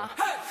마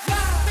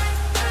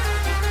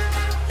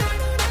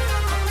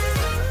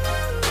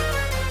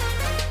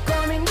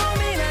고민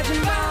고민하지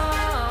마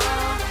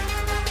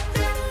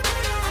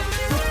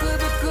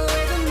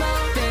부끄부끄해도 너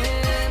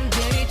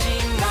뜸들이지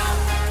마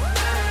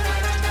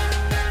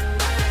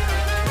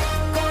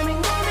고민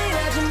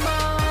고민하지 마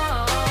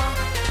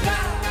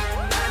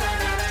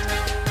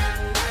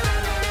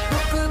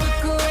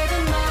부끄부끄해도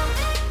너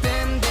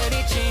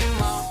뜸들이지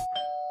마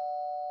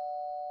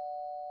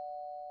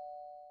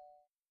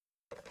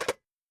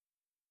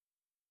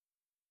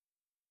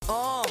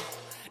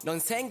넌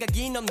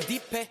생각이 너무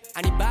딥해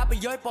아니 밥을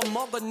 10번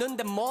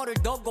먹었는데 뭐를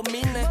더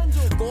고민해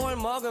꼴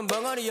먹은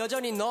벙어리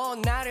여전히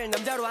넌 나를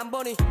남자로 안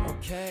보니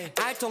오케이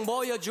알통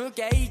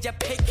보여줄게 이제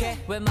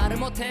픽해 왜 말을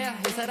못해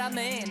이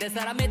사람이 내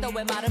사람이다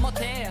왜 말을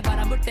못해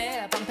바람 불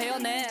때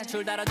방패연해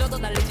줄 달아줘도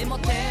날리지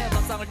못해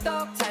밥상을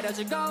떡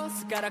차려주고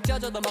숟가락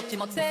쪄줘도 먹지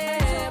못해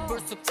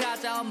불쑥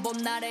찾아온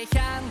봄날의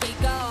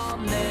향기가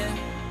없네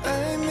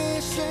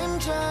이미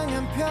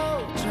심장한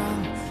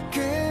표정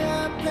그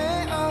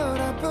앞에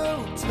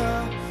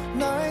얼어붙어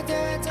너의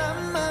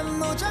대답만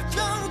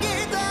무작정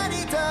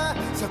기다리다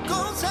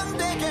석고상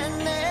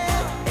되겠네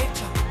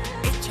 1초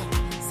 2초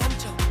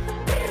 3초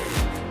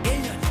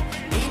 1년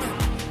 2년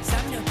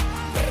 3년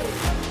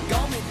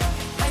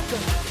고민할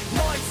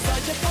건뭘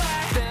써줘봐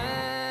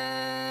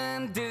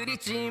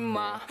뜸들이지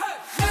마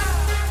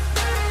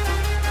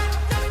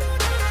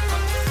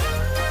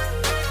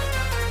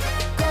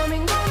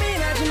고민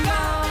고민하지 마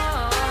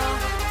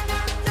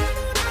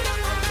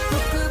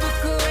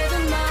부끄부끄해도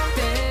너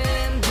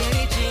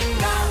뜸들이지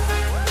마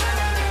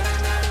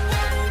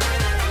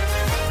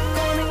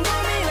고민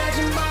고민하지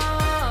마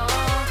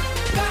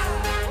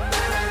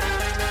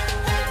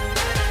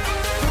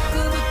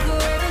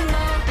부끄부끄해도 너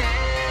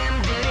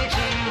뜸들이지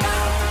마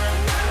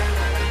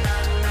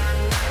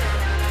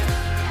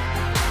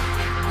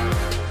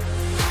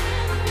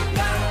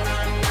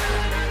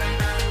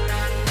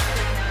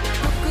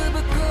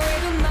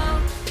부끄부끄해도 너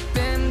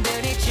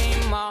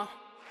뜸들이지 마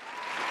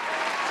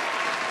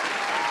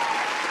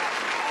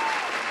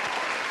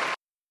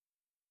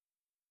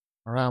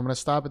All right, I'm gonna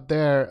stop it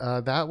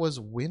there. That was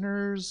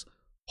Winners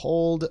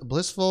Hold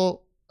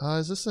Blissful.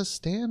 Is this a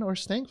stan or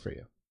stank for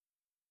you?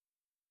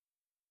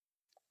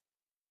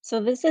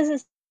 So this is a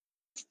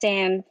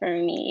stand for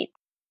me.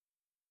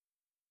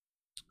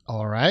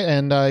 All right,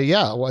 and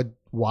yeah,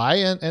 why?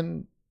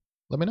 And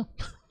let me know.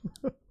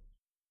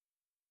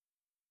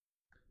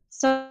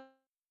 So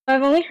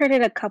I've only heard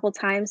it a couple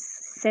times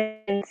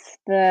since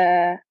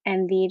the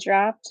MV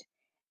dropped.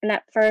 And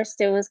at first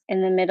it was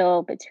in the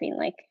middle between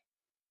like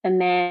a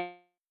man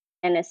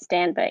and a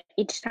stand, but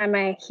each time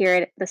I hear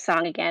it, the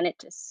song again,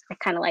 I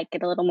kind of like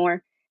it a little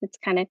more. It's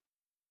kind of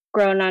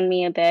grown on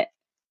me a bit.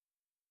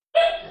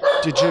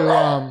 Did you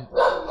All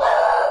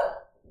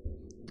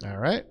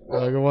right,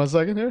 give 1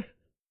 second here.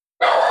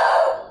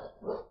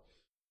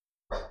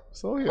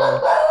 So yeah,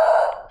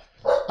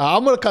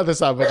 I'm gonna cut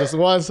this out, but just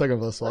 1 second,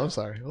 Blissful. I'm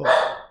sorry. Hold on.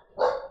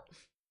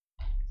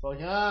 So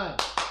yeah.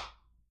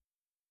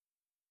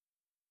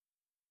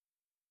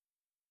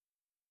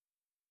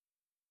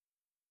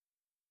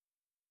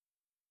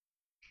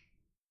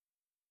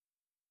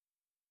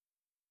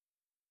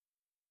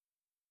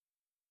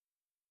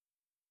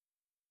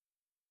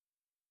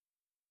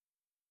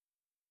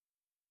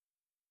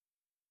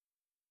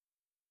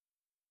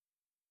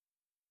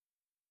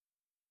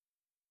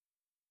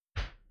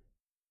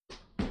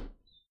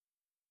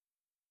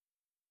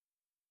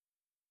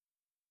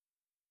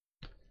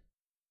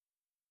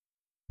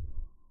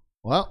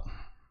 Well,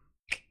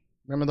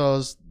 remember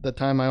the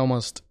time I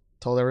almost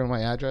told everyone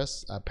my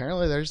address?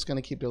 Apparently they're just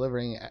gonna keep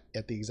delivering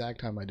at the exact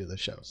time I do the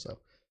show. So,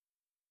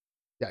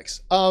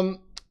 yikes.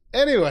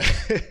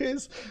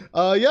 Anyways,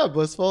 yeah,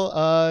 Blissful.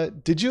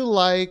 Did you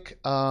like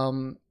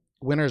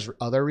Winner's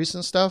other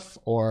recent stuff,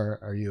 or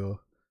are you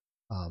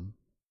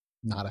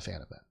not a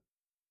fan of that?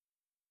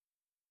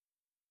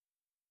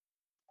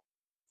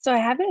 So I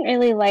haven't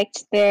really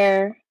liked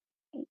their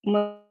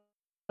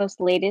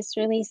most latest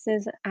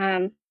releases.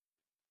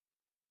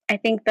 I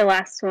think the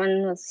last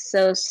one was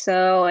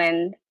So,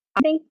 and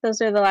I think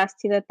those are the last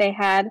two that they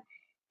had.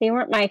 They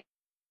weren't my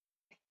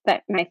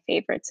that my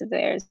favorites of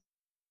theirs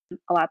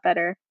a lot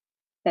better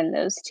than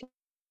those two.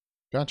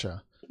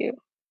 Gotcha.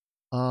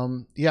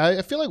 Yeah,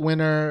 I feel like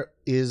Winner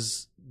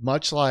is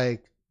much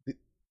like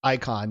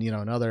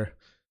iKON, another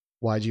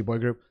YG boy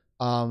group.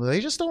 They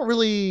just don't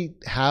really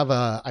have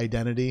a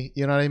identity,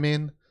 you know what I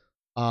mean?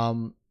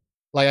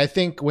 Like I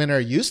think Winner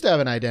used to have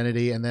an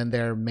identity, and then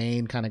their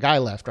main kind of guy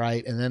left,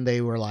 right? And then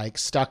they were like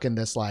stuck in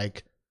this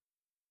like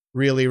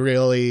really,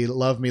 really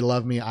love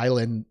me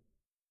island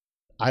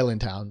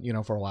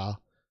town, for a while.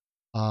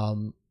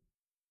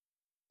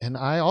 And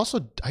I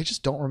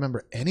just don't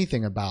remember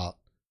anything about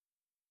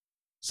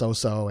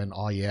So and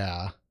Oh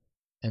Yeah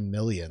and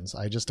Millions.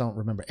 I just don't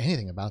remember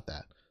anything about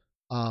that.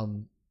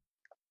 Oh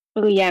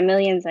yeah,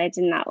 Millions. I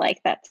did not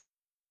like that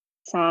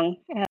song.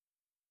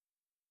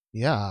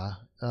 Yeah.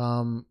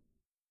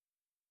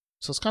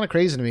 So it's kind of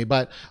crazy to me,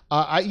 but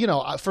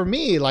for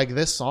me, like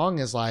this song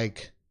is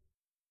like,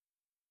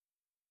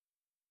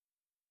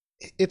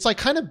 it's like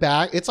kind of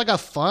back. It's like a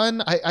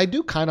fun, I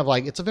do kind of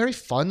like, it's a very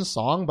fun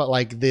song, but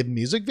like the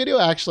music video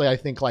actually, I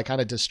think like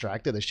kind of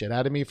distracted the shit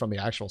out of me from the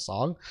actual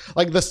song.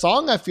 Like the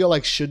song I feel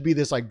like should be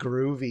this like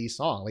groovy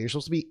song. Like you're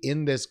supposed to be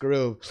in this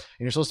groove and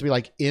you're supposed to be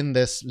like in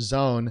this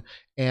zone.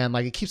 And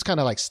like, it keeps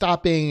kind of like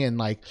stopping and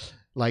like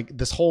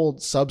this whole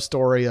sub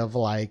story of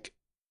like,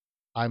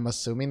 I'm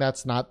assuming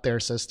that's not their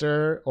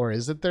sister, or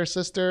is it their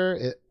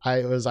sister?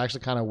 It was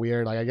actually kind of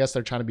weird. Like, I guess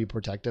they're trying to be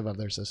protective of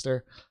their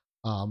sister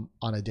on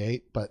a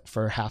date, but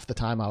for half the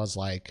time I was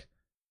like,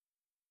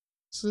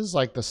 this is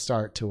like the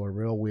start to a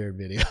real weird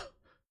video.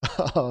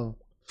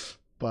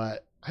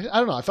 But I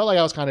don't know. I felt like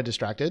I was kind of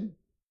distracted.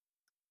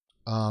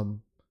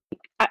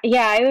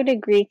 Yeah, I would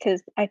agree,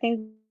 because I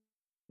think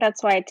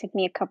that's why it took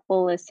me a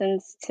couple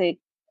listens to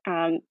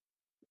kind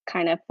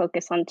of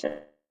focus on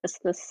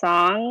just the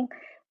song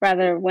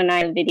rather when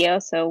I video.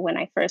 So when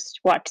I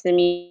first watched the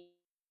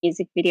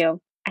music video,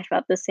 I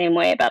felt the same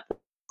way about the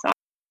song.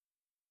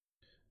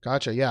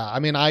 Gotcha. Yeah. I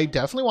mean, I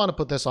definitely want to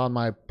put this on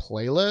my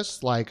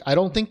playlist. Like, I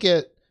don't think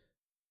it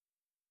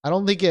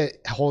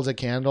holds a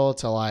candle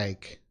to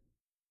like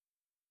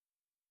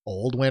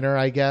Old Winter,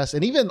 I guess.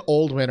 And even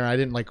Old Winter, I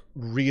didn't like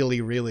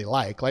really, really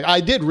like. Like,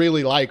 I did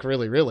really like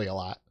really, really a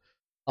lot.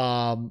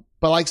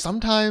 But like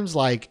sometimes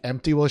like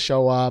Empty will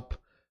show up.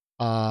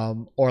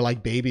 Or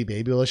like Baby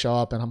will show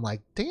up, and I'm like,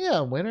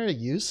 damn, Winter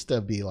used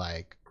to be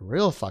like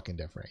real fucking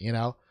different, and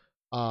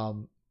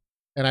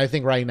I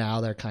think right now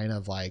they're kind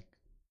of like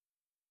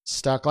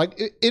stuck. Like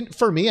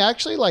for me,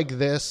 actually, like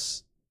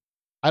this,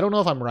 I don't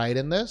know if I'm right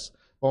in this,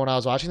 but when I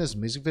was watching this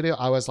music video,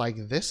 I was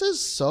like, this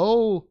is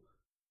so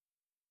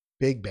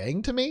Big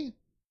Bang to me,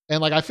 and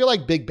like I feel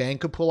like Big Bang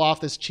could pull off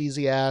this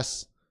cheesy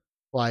ass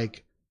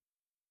like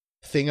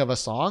thing of a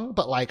song,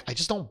 but like I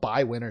just don't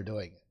buy Winter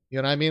doing it.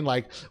 You know what I mean?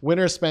 Like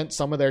Winter spent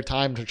some of their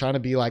time trying to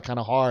be like kind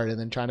of hard and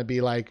then trying to be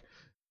like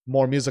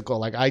more musical.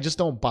 Like I just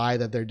don't buy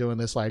that they're doing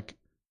this like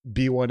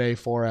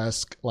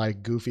B1A4-esque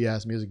like goofy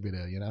ass music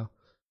video,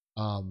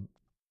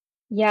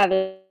 Yeah,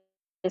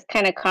 this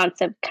kind of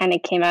concept kind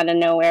of came out of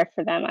nowhere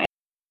for them.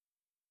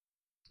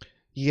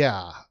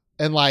 Yeah.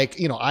 And like,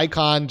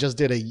 iKON just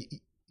did a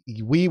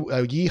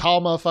Yeehaw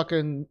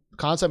motherfucking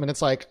concept, and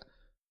it's like,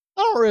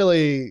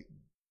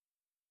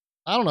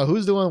 I don't know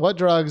who's doing what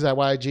drugs at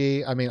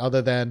YG. I mean,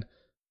 other than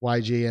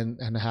YG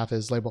and half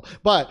his label.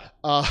 But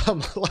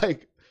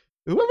like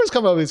whoever's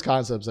come up with these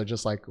concepts are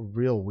just like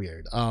real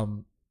weird.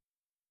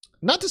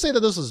 Not to say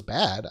that this was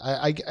bad.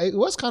 It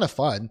was kind of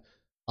fun.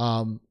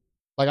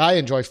 Like I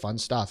enjoy fun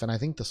stuff, and I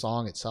think the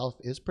song itself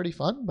is pretty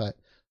fun, but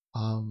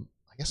I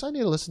guess I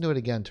need to listen to it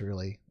again to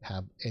really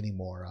have any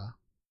more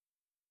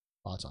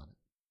thoughts on it.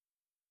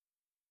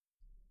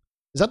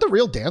 Is that the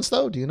real dance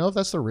though? Do you know if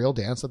that's the real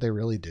dance that they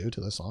really do to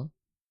the song?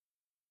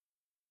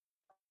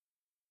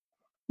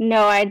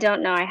 No, I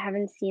don't know. I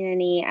haven't seen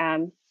any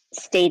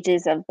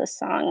stages of the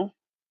song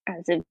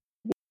as of.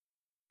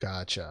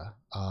 Gotcha.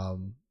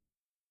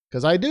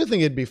 Because I do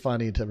think it'd be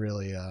funny to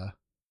really,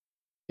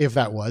 if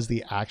that was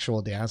the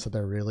actual dance that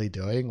they're really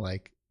doing.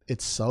 Like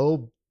it's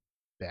so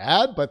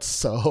bad, but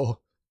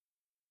so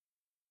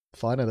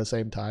fun at the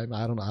same time.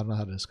 I don't know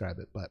how to describe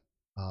it, but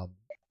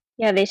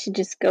yeah, they should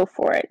just go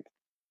for it.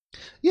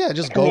 Yeah,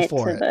 just go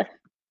for it.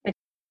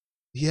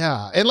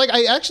 Yeah, and like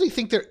I actually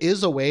think there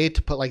is a way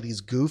to put like these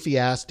goofy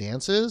ass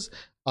dances,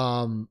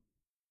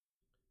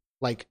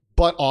 like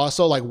but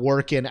also like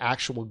work in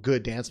actual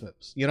good dance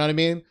moves. You know what I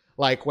mean?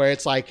 Like where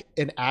it's like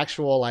an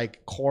actual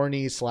like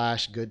corny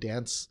 / good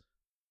dance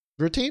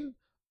routine.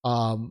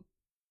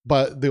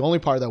 But the only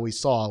part that we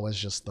saw was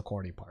just the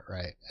corny part,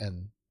 right?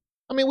 And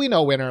I mean, we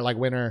know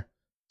Winter.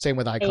 Same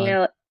with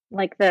iKON.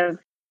 Like the.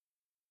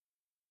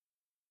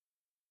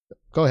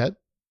 Go ahead.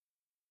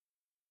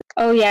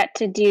 Oh yeah,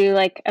 to do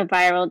like a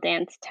viral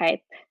dance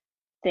type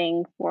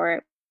thing for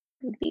it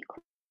would be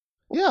cool.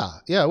 Yeah,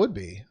 it would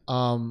be.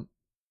 And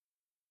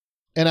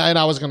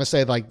I was gonna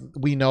say, like,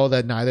 we know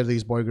that neither of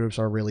these boy groups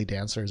are really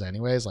dancers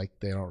anyways. Like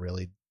they don't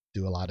really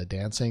do a lot of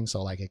dancing,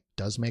 so like it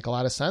does make a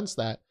lot of sense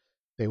that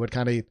they would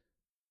kind of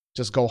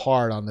just go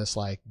hard on this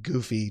like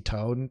goofy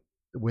tone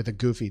with a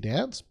goofy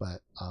dance.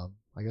 But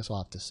I guess we'll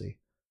have to see.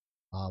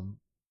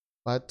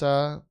 But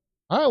all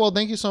right, well,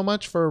 thank you so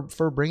much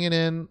for bringing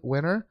in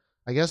Winner.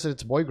 I guess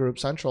it's boy group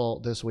central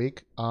this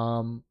week.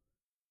 But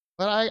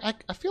I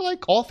feel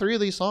like all three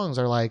of these songs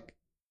are like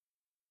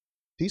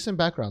decent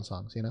background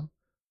songs. You know,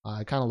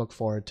 I kind of look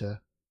forward to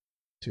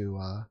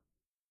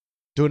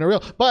doing a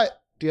reel.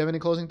 But do you have any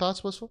closing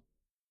thoughts, Blissful?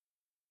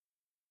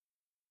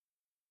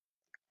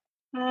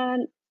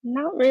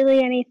 Not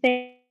really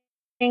anything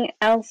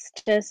else.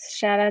 Just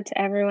shout out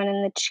to everyone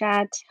in the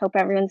chat. Hope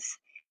everyone's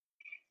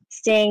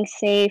staying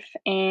safe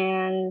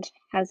and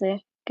has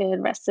a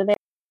good rest of it.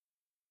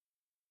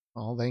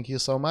 Well, thank you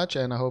so much,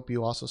 and I hope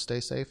you also stay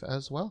safe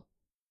as well.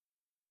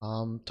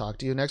 Talk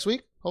to you next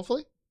week,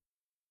 hopefully.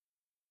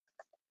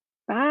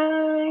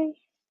 Bye.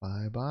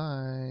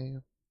 Bye.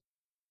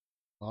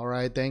 All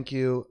right, thank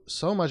you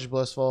so much,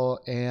 Blissful,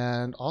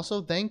 and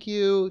also thank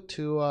you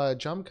to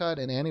Jump Cut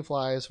and Annie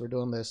Flies for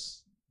doing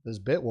this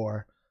bit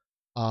war.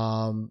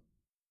 And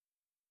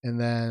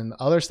then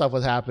other stuff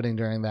was happening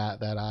during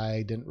that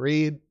I didn't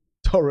read.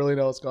 Don't really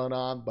know what's going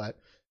on, but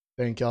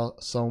thank y'all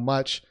so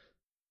much.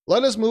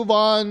 Let us move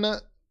on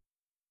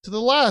to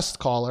the last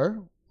caller,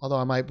 although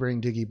I might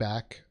bring Diggy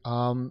back.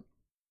 The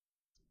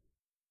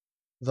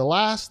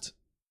last,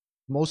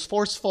 most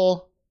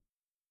forceful,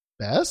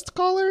 best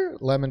caller,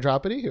 Lemon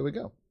Droppity. Here we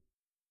go.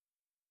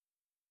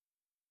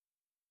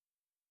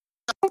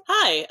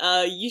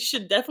 Hi, you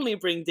should definitely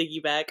bring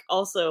Diggy back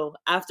also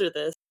after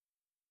this.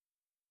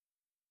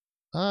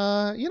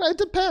 It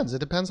depends. It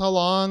depends how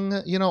long,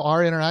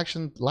 our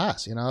interaction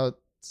lasts.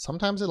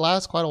 Sometimes it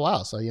lasts quite a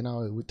while. So,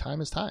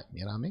 time is time.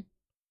 You know what I mean?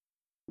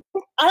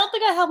 I don't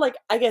think I have,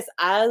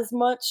 as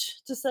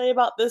much to say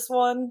about this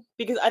one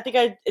because I think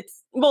I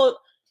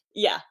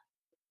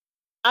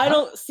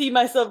don't see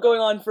myself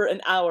going on for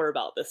an hour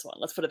about this one.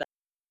 Let's put it that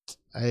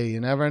way. Hey, you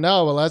never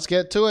know. Well, let's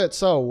get to it.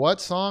 So,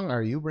 what song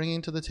are you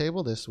bringing to the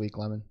table this week,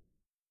 Lemon?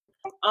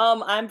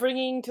 I'm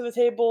bringing to the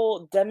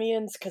table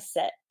Demian's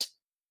Cassette.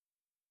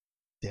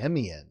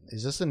 Demian,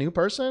 is this a new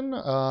person?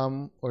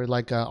 Or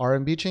like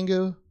R&B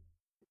Chingu?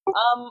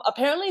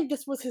 Apparently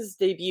this was his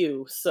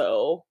debut,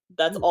 so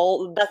that's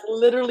all. That's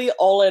literally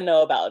all I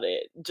know about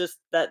it. Just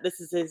that this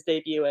is his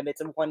debut, and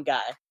it's one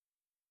guy.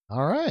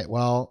 All right.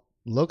 Well,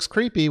 looks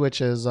creepy,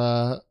 which is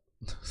I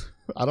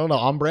don't know,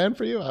 on brand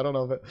for you. I don't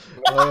know if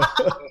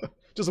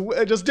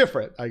it just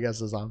different, I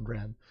guess, is on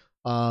brand.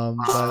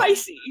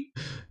 Spicy.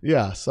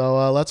 Yeah.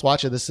 So let's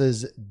watch it. This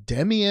is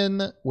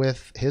Demian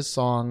with his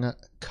song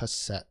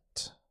Cassette.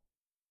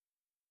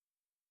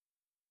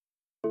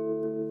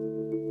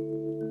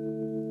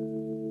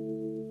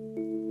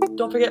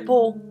 Don't forget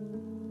Paul.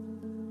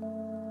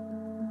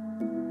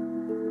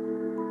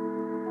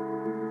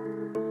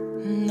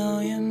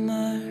 너의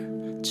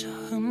말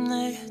처음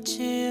내게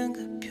지은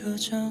그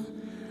표정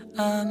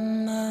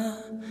아마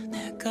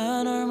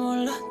내가 널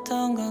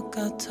몰랐던 것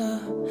같아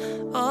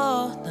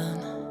난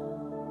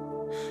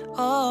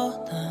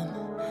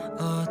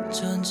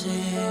어쩐지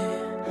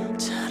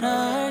잘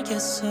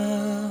알겠어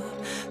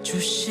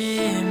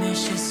주심의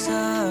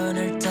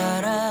시선을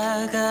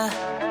따라가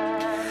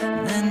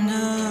내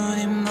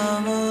눈이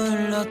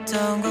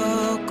머물렀던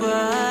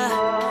곳과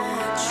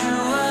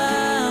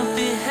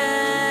주황빛해지던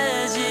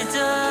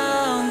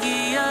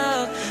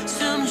기억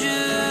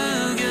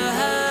숨죽여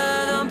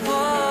하던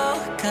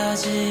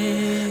포까지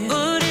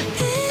우리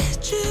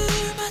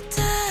빗줄마다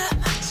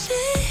마치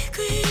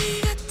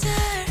귀가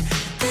달릴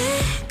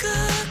것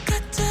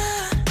같아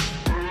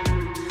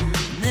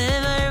내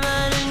말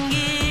많은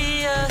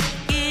기억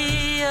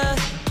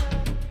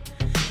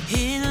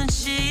이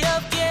눈치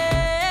없게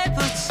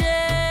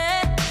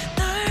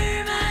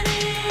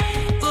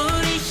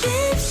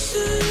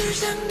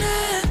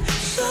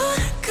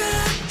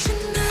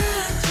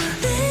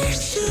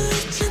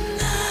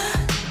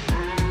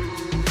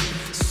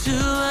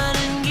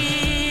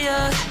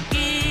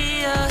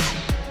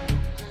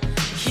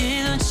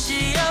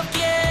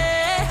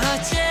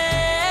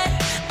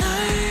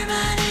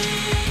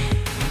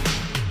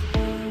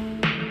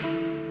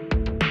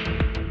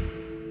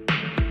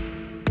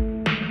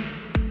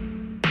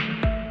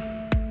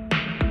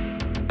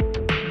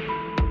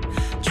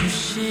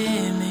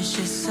주심의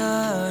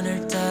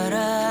시선을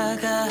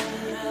따라가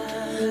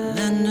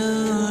내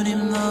눈이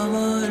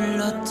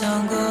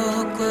머물렀던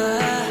곳과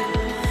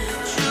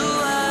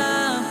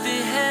주황빛해지던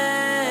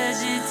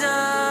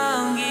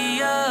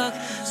기억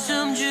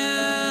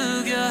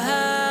숨죽여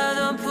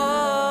하던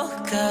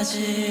포까지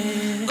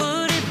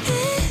우리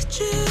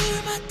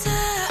빗줄마다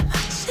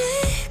마치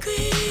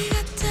귀가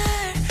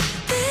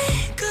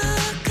달릴 것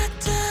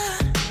같아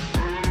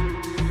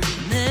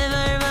내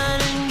말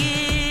많은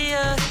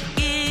기억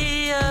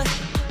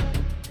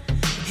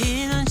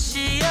이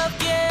눈치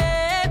없게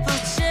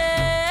보채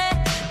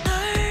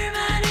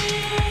널만이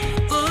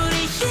우리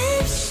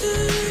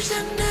입술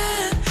장난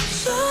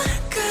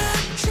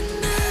손가락진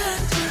나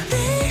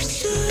돌릴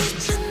수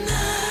있잖아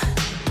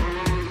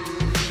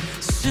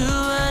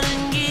수많은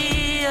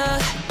기억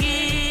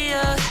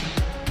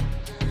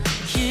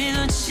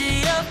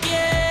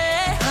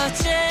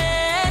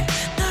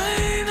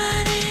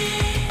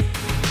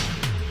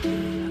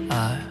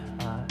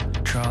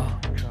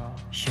draw,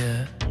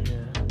 yeah,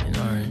 in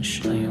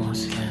orange. Playing it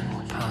once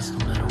again. Past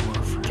no matter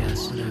what, forget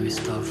so that we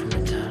start from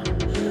it down.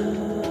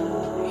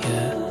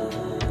 Yeah,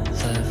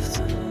 left,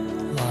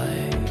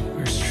 like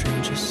we're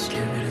strangers. Give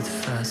it at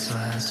fast, so I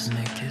had to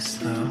make it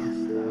slow.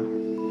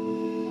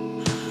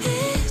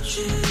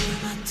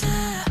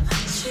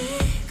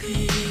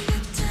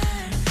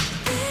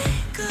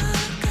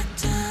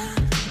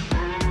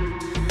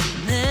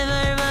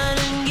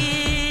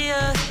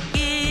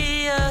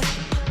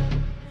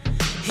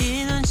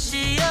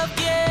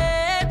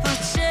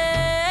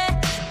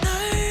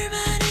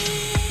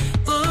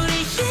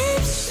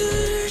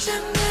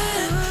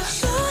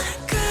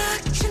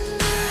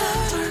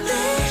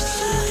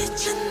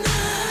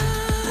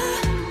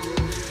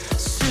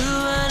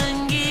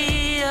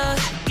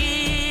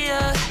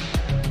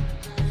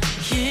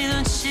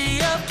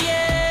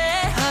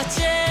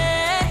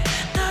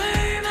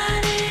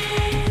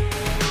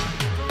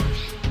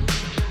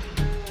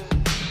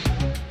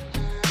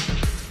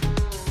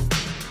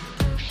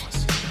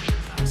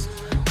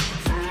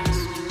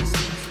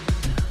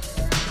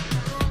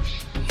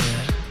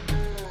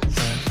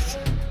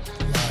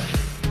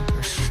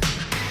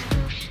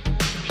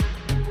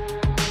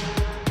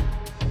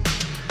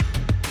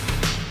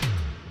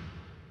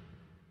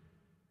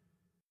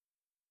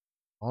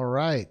 All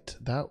right,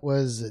 that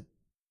was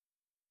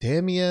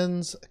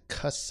Damien's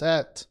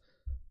Cassette.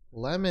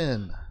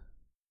 Lemon.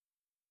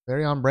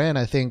 Very on brand,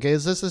 I think.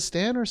 Is this a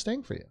stan or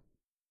sting for you?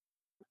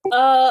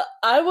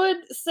 I would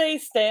say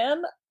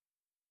Stan.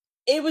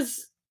 It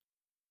was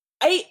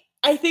I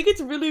think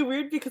it's really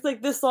weird because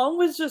like this song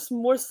was just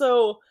more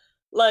so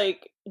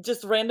like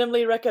just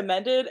randomly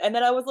recommended, and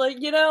then I was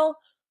like, you know,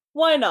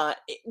 why not?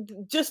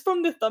 Just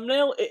from the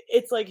thumbnail,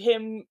 it's like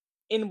him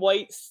in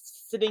white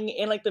sitting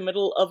in like the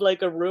middle of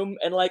like a room,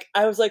 and like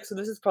I was like, so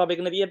this is probably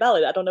going to be a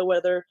ballad. I don't know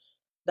whether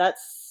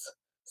that's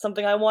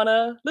something I want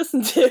to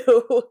listen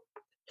to.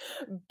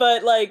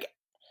 But like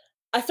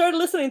I started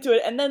listening to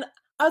it, and then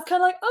I was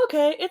kind of like,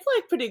 okay, it's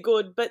like pretty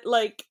good, but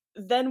like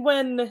then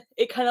when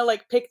it kind of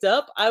like picked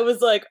up, I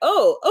was like,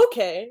 oh,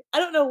 okay. I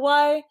don't know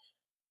why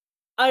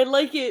I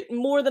like it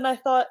more than I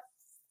thought.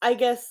 I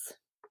guess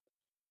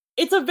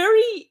it's a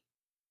very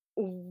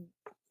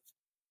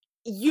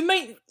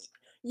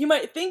you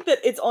might think that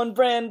it's on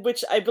brand,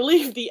 which I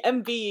believe the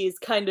MV is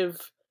kind of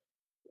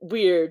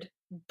weird,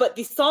 but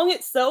the song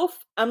itself,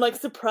 I'm like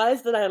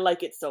surprised that I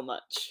like it so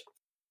much.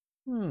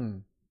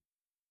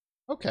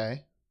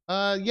 Okay.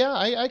 Yeah,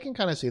 I can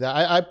kind of see that.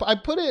 I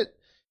put it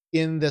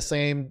in the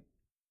same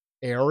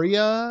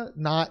area,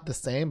 not the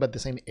same, but the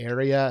same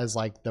area as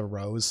like the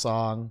Rose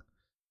song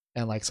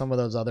and like some of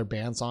those other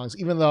band songs,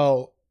 even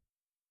though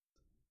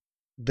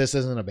this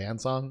isn't a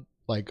band song.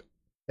 Like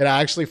it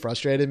actually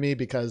frustrated me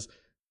because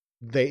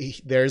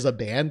there's a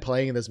band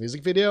playing in this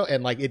music video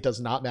and like it does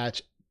not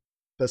match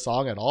the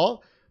song at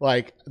all.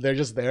 Like they're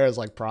just there as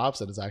like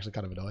props, and it's actually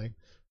kind of annoying.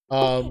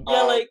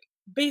 Yeah, like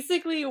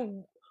basically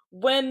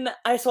when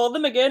I saw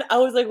them again, I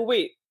was like,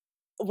 wait,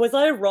 was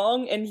I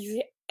wrong? And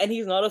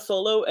he's not a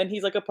solo, and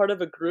he's like a part of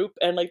a group,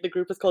 and like the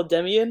group is called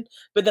Damien.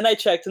 But then I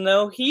checked,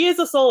 no, he is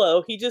a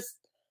solo. He just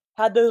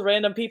had those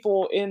random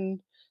people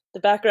in the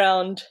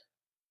background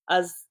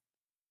as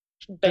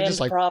band just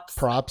like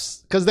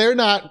props because they're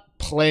not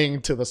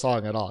playing to the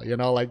song at all, you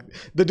know. Like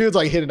the dude's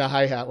like hitting a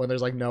hi-hat when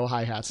there's like no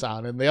hi-hat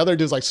sound, and the other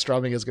dude's like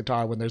strumming his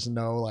guitar when there's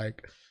no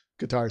like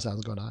guitar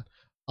sounds going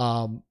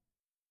on.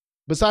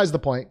 Besides the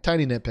point,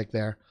 tiny nitpick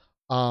there.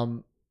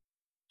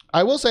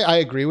 I will say I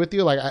agree with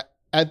you. Like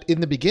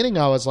in the beginning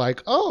I was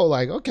like, oh,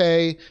 like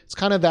okay, it's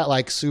kind of that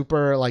like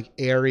super like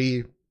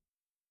airy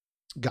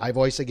guy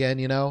voice again,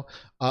 you know.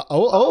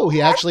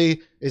 He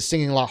actually is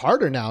singing a lot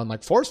harder now and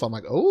like forceful. I'm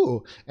like,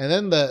 oh, and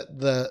then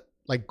the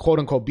like quote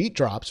unquote beat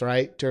drops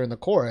right during the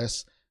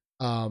chorus,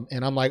 and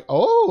I'm like,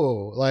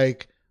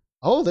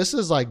 this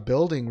is like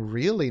building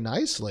really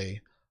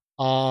nicely.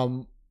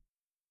 But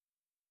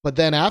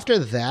then after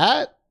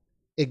that,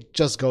 it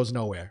just goes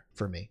nowhere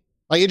for me.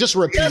 Like it just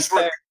repeats.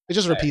 It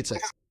just repeats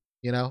it,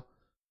 you know.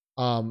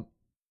 And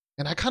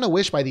I kind of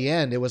wish by the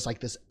end it was like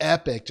this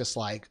epic, just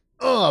like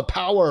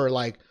power,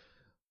 like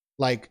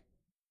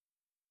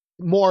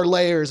more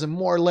layers and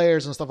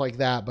stuff like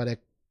that. But it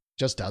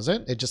just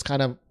doesn't. It just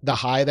kind of the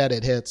high that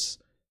it hits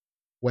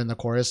when the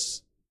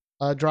chorus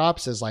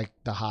drops is like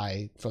the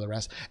high for the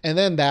rest. And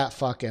then that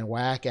fucking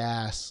whack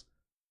ass,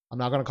 I'm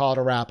not gonna call it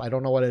a rap, I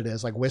don't know what it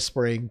is, like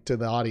whispering to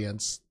the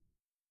audience.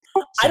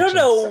 I don't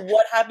know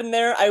what happened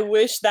there. I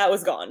wish that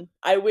was gone.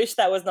 I wish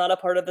that was not a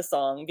part of the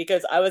song,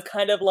 because I was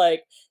kind of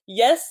like,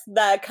 yes,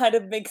 that kind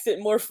of makes it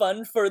more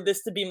fun for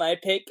this to be my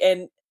pick,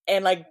 and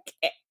like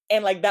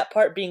that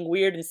part being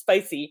weird and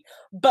spicy,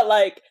 but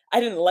like I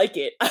didn't like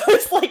it. I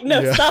was like,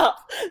 no, stop,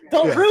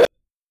 don't ruin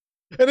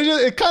it. And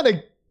it kind of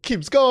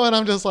keeps going.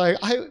 I'm just like,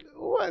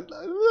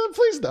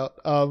 please don't.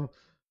 I'm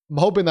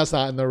hoping that's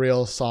not in the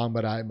real song,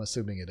 but I'm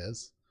assuming it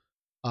is.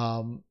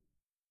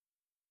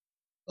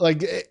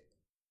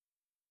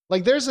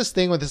 Like there's this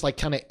thing with this like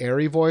kind of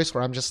airy voice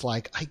where I'm just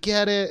like, I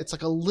get it. It's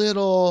like a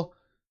little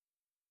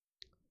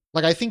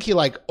like I think he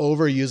like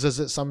overuses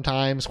it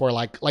sometimes, where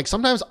like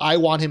sometimes I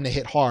want him to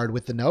hit hard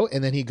with the note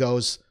and then he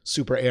goes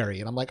super airy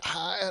and I'm like,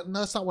 no,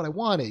 that's not what I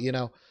wanted, you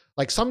know.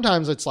 Like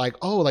sometimes it's like,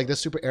 oh, like this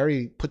super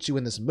airy puts you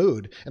in this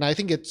mood, and I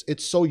think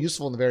it's so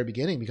useful in the very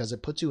beginning because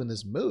it puts you in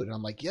this mood, and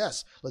I'm like,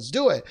 yes, let's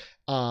do it.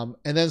 And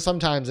then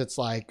sometimes it's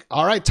like,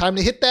 all right, time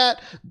to hit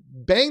that,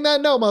 bang that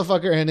note,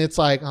 motherfucker, and it's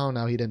like, oh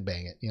no, he didn't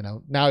bang it, you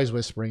know. Now he's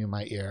whispering in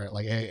my ear,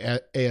 like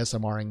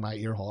ASMRing my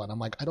ear hole, and I'm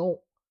like, I don't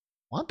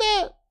want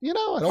that, you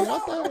know, I don't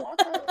want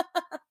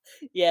that.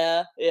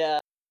 Yeah.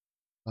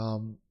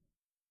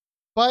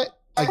 But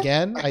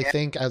again, I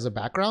think as a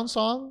background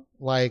song,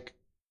 like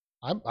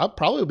I'll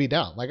probably be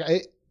down. Like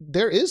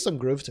there is some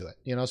groove to it,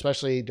 you know,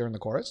 especially during the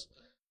chorus.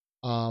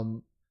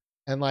 And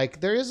like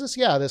there is this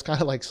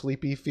kind of like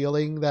sleepy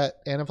feeling that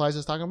Anna Flies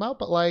is talking about,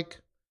 but like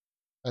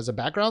as a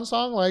background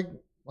song, like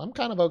I'm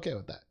kind of okay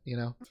with that, you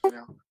know.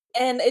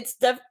 And it's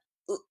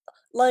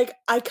like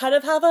I kind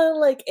of have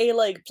a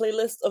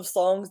playlist of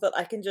songs that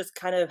I can just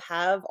kind of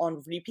have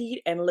on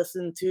repeat and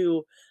listen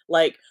to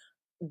like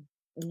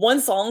one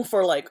song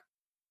for like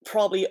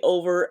probably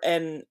over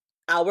an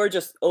hour,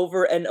 just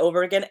over and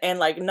over again, and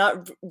like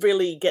not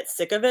really get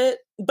sick of it.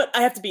 But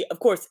I have to be, of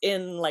course,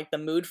 in like the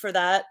mood for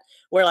that,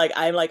 where like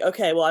I'm like,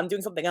 okay, well, I'm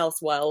doing something else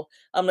while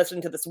I'm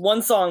listening to this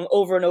one song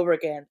over and over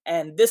again,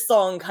 and this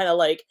song kind of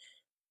like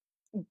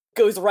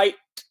goes right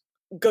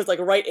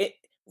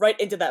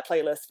into that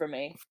playlist for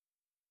me.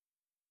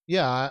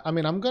 Yeah, I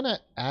mean, I'm gonna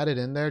add it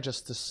in there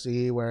just to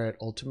see where it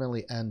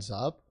ultimately ends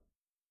up.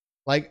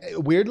 Like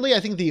weirdly,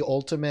 I think the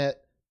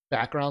ultimate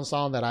background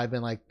song that I've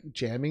been like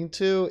jamming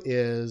to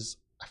is,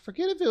 I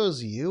forget if it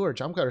was you or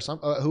Jumpcut or some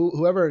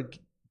whoever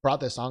brought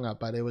this song up,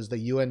 but it was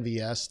the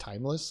UNVS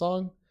Timeless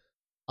song.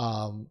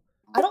 I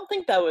don't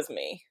think that was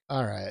me.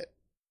 All right.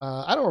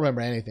 I don't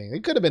remember anything.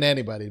 It could have been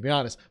anybody, to be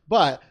honest.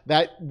 But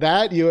that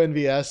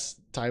UNVS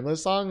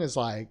Timeless song is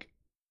like,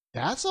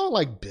 that song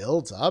like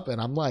builds up, and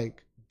I'm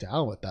like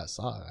down with that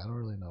song. I don't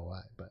really know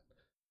why, but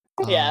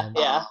yeah,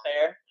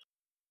 fair.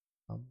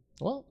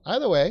 Well,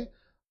 either way,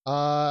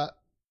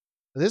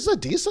 this is a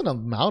decent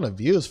amount of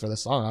views for the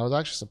song. I was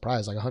actually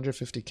surprised, like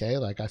 150K.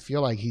 Like I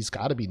feel like he's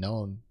got to be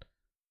known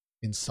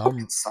in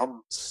some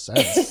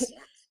sense.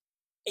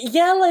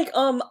 Yeah, like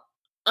I'm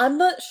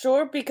not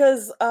sure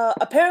because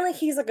apparently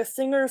he's like a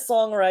singer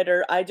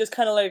songwriter. I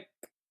kind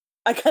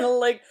of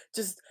like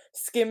just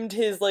skimmed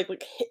his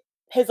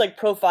his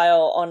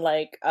profile on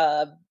like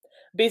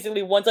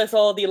basically once I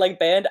saw the like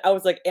band, I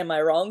was like, am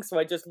I wrong? So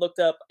I just looked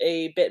up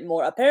a bit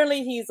more.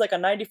 Apparently he's like a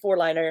 94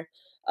 liner.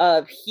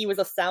 He was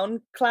a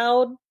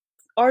SoundCloud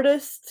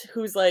artist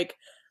who's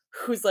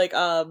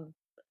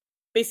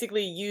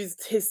basically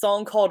used his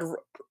song called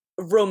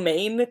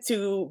Romaine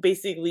to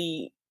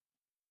basically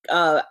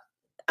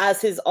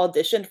as his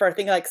audition for I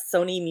think like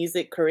Sony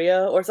Music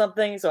Korea or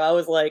something. So I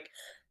was like,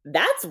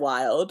 that's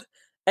wild.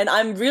 And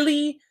I'm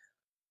really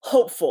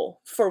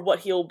hopeful for what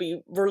he'll be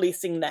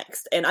releasing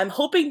next. And I'm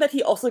hoping that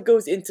he also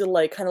goes into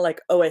like kind of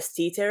like OST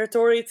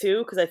territory too,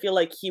 because I feel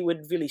like he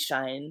would really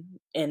shine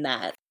in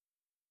that.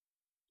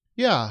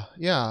 Yeah.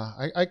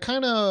 I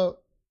kind of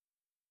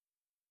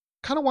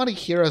want to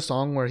hear a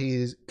song where he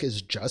is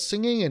just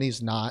singing and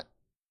he's not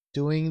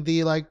doing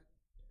the like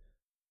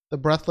the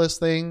breathless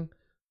thing.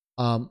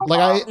 I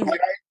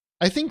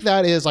think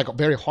that is like a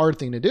very hard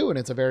thing to do, and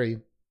it's a very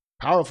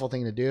powerful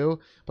thing to do.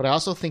 But I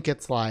also think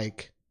it's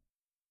like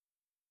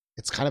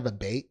it's kind of a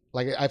bait.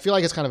 Like I feel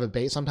like it's kind of a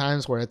bait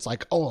sometimes, where it's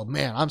like, oh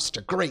man, I'm such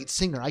a great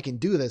singer, I can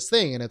do this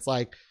thing, and it's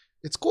like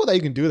it's cool that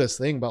you can do this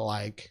thing, but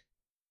like,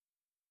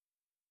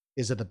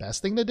 is it the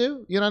best thing to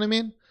do? You know what I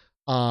mean?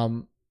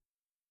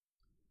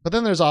 But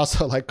then there's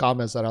also like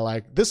comments that are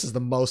like, this is the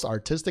most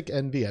artistic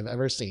NV I've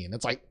ever seen.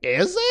 It's like,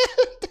 is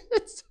it?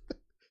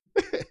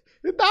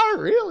 It's not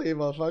really,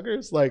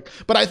 motherfuckers. Like,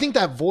 but I think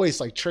that voice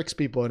like tricks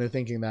people into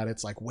thinking that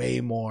it's like way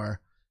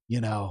more,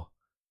 you know,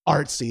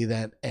 artsy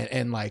than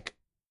and like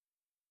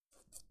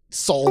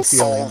soul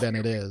feeling than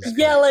it is.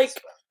 Yeah,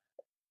 like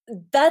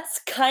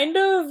that's kind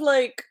of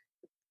like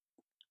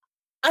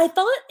I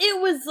thought it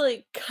was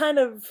like kind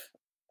of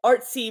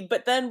artsy,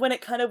 but then when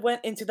it kind of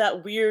went into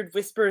that weird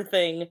whisper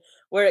thing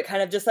where it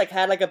kind of just like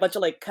had like a bunch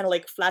of like kind of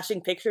like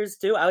flashing pictures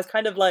too, I was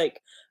kind of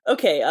like,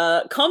 okay,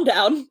 calm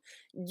down.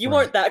 You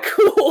aren't that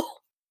cool.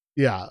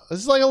 Yeah,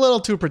 it's like a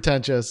little too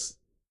pretentious,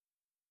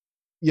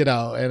 you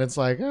know, and it's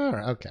like, oh,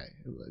 okay.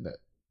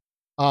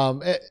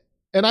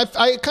 And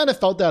I kind of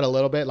felt that a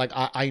little bit. Like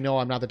I know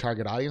I'm not the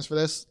target audience for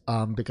this,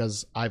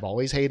 because I've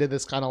always hated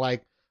this kind of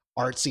like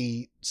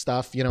artsy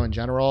stuff, you know, in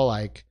general,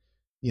 like,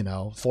 you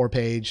know,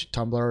 4-page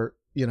Tumblr,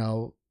 you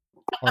know,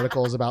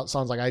 articles about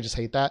songs. Like I just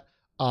hate that.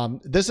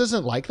 This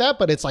isn't like that,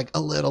 but it's like a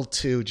little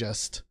too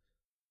just,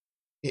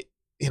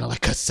 you know,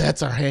 like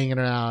cassettes are hanging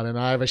around and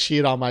I have a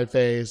sheet on my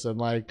face and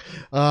like,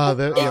 you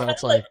know,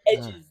 it's like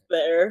edges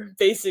there,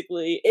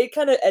 basically. It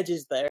kind of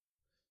edges there.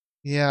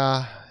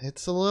 Yeah,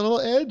 it's a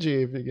little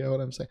edgy, if you get what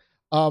I'm saying.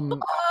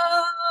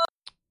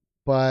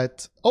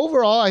 But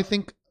overall, I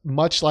think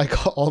much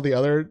like all the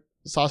other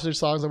sausage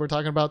songs that we're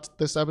talking about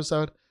this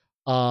episode,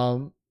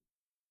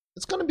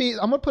 it's gonna be.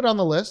 I'm gonna put it on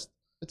the list.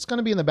 It's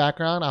gonna be in the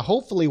background.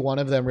 Hopefully, one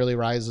of them really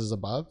rises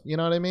above. You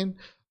know what I mean?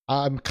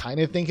 I'm kind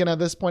of thinking at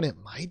this point it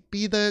might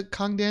be the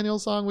Kang Daniel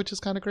song, which is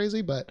kind of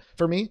crazy, but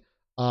for me,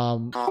 I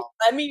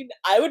mean,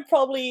 I would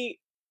probably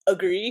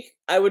agree.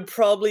 I would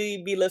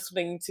probably be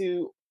listening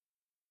to,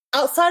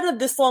 outside of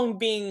this song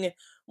being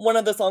one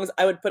of the songs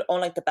I would put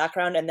on like the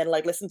background and then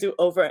like listen to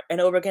over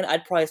and over again.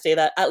 I'd probably say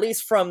that, at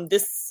least from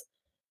this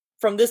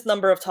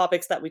number of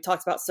topics that we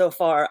talked about so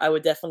far, I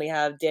would definitely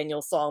have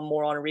Daniel's song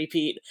more on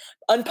repeat.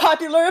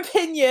 Unpopular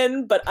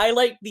opinion, but I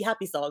like the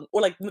happy song,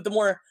 or like the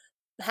more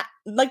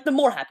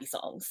happy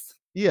songs.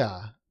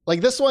 yeah,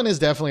 like this one is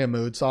definitely a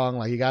mood song.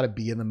 Like you got to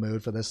be in the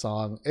mood for this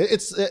song.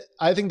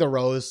 I think the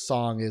Rose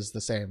song is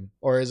the same,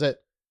 or is it?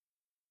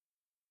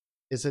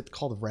 Is it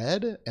called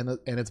Red? And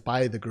it's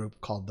by the group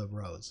called The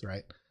Rose,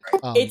 right?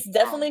 It's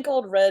definitely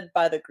called Red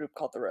by the group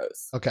called The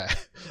Rose. Okay.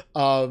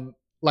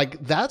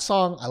 Like that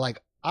song,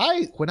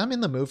 when I'm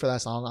in the mood for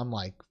that song, I'm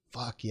like,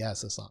 fuck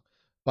yes, this song.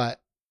 But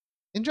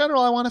in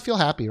general, I want to feel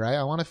happy, right?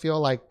 I want to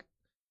feel like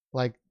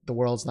the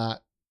world's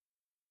not,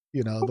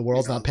 the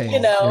world's not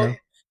paying.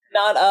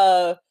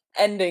 Not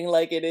ending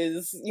like it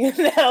is,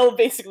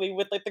 basically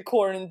with like the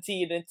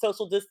quarantine and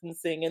social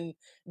distancing and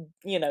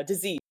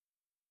disease.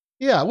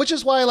 Yeah, which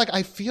is why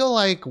I feel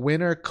like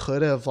Winner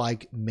could have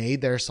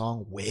made their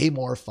song way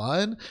more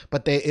fun,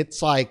 but they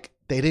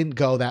didn't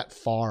go that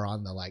far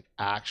on the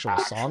actual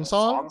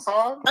song.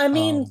 I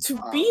mean, to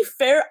be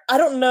fair, I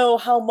don't know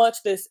how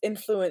much this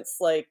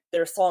influenced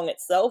their song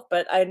itself,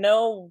 but I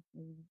know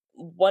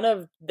one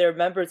of their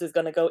members is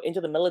going to go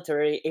into the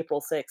military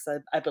April 6th,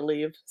 I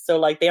believe. So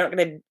they aren't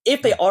going to,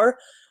 if they are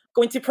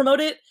going to promote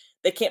it,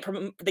 they can't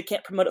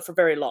promote it for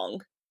very long.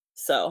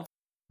 So.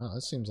 Oh,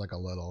 that seems like a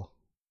little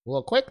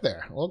quick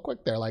there.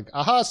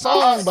 Aha,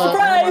 song, but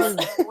surprise!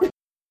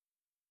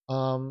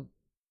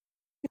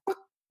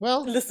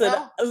 Well,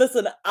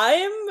 listen,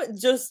 I'm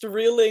just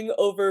reeling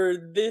over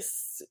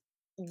this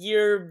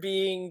year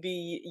being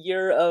the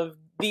year of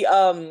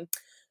the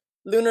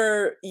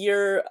lunar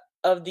year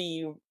of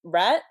the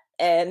rat,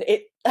 and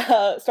it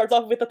starts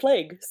off with a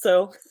plague.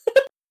 So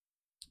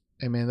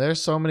I mean,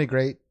 there's so many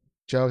great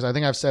jokes. I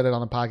think I've said it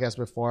on the podcast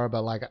before,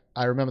 but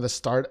I remember the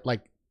start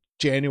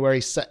January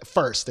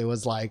 1st, it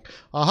was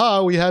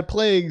aha, we had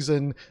plagues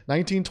in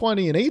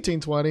 1920 and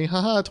 1820.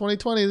 Haha,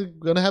 2020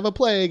 gonna have a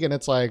plague, and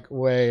it's wait.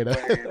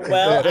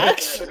 Well,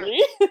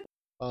 actually.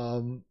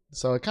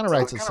 So it kind of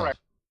writes itself.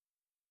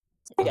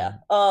 Yeah.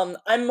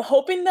 I'm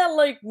hoping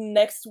that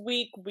next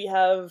week we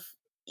have,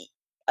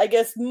 I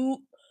guess,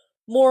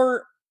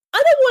 more.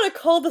 I don't want to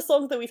call the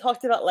songs that we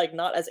talked about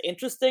not as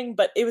interesting,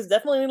 but it was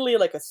definitely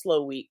a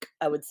slow week,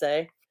 I would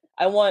say.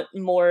 I want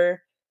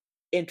more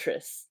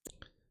interest.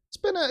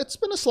 It's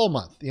been a slow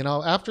month,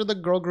 after the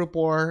girl group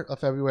war of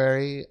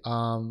February.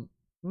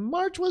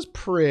 March was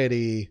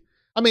pretty,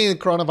 I mean,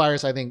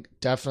 coronavirus I think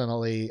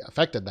definitely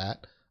affected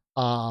that,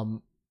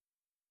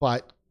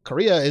 but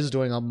Korea is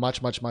doing a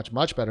much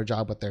better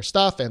job with their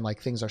stuff, and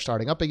things are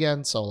starting up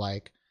again, so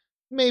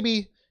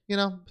maybe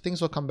things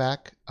will come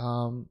back,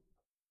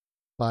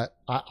 but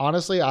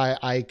honestly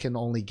I can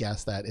only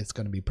guess that it's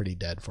going to be pretty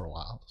dead for a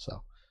while,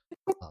 so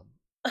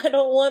I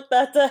don't want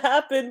that to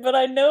happen, but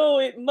I know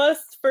it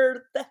must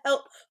for the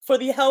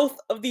health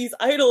of these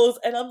idols,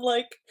 and I'm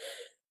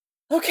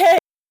okay.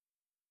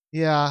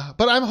 Yeah,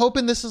 but I'm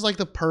hoping this is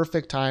the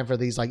perfect time for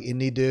these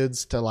indie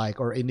dudes to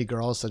or indie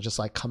girls to just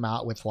come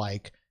out with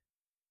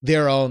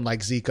their own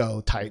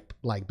Zico type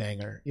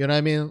banger. You know what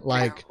I mean?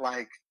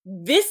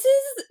 This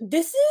is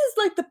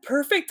the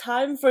perfect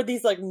time for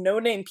these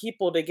no-name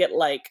people to get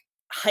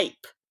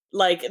hype.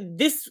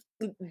 This,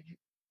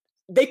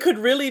 they could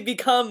really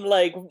become a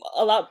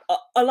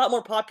lot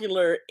more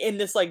popular in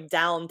this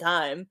down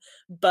time.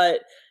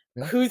 But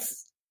yeah.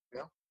 who's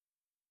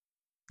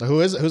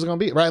it gonna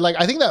be, right?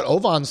 I think that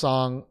Ovan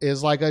song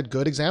is a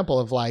good example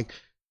of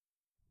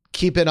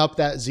keeping up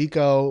that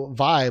Zico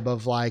vibe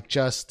of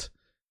just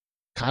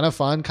kind of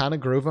fun, kind of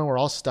grooving. We're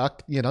all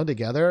stuck,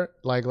 together.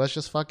 Let's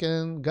just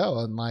fucking go.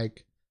 And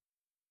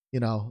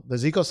the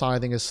Zico song I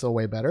think is still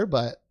way better,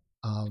 but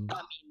I mean,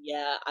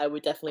 yeah, I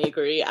would definitely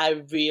agree.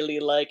 I really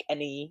like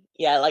I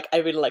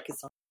really like his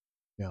song.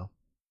 Yeah.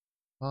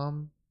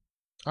 All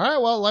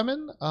right, well,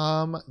 Lemon,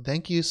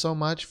 thank you so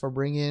much for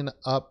bringing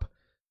up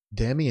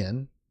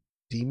Demian.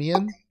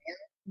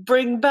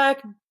 Bring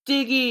back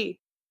Diggy.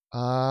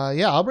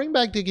 Yeah, I'll bring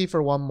back Diggy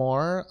for one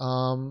more.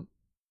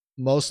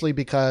 Mostly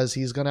because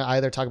he's gonna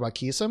either talk about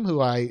Kisum, who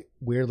I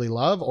weirdly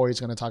love, or he's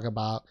gonna talk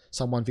about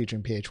someone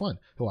featuring PH1,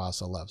 who I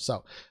also love.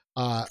 So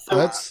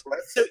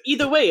so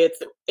either way,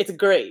 it's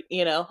great.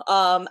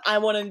 I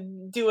want to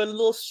do a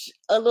little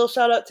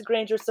shout out to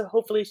Granger, so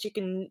hopefully she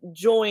can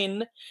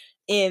join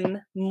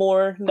in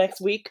more next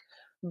week.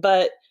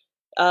 But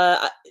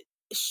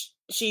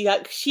she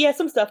has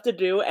some stuff to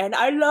do, and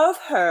I love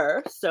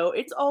her, so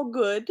it's all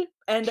good.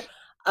 And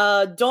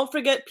don't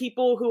forget,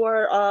 people who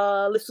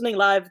are listening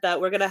live, that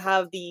we're gonna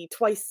have the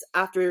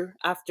after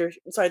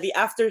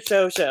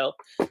show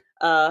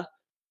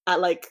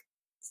at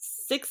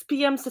 6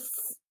 p.m.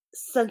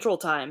 Central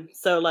Time.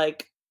 So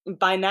like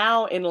by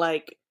now in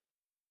like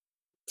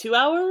 2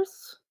 hours?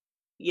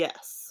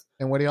 Yes.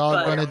 And what are y'all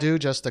But- going to do,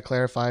 just to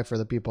clarify for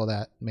the people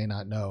that may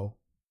not know?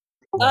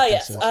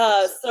 Yes.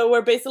 So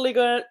we're basically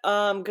going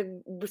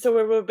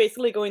we're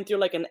basically going through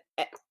like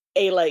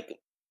a like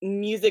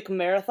music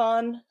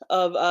marathon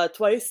of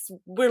Twice.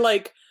 We're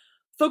like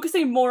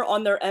focusing more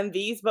on their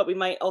MVs, but we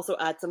might also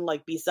add some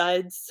like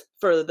B-sides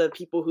for the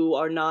people who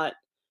are not,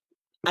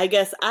 I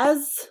guess,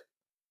 as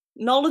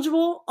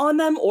knowledgeable on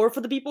them, or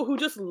for the people who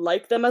just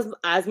like them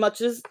as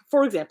much as,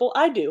 for example,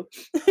 I do.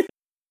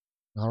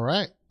 All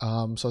right.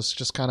 So it's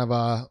just kind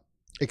of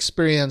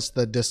experience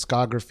the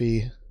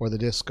discography or the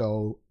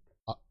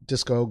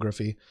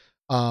discography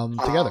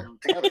together.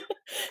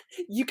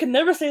 You can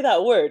never say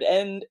that word,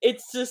 and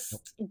it's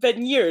just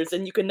been years,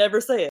 and you can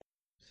never say it.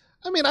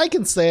 I mean, I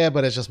can say it,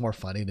 but it's just more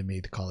funny to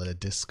me to call it a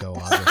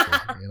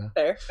discography. You know.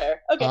 Fair.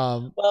 Okay.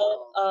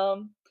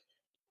 Well,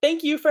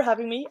 thank you for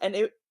having me, and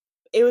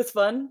it was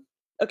fun.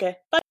 Okay,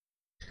 bye.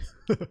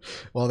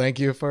 Well, thank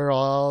you for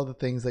all the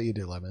things that you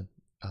do, Lemon.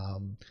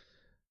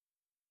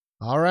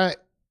 All right,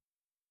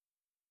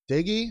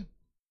 Diggy,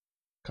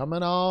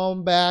 coming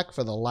on back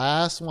for the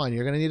last one.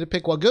 You're gonna need to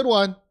pick one good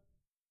one.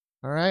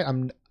 All right,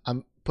 I'm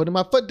putting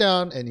my foot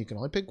down, and you can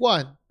only pick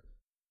one.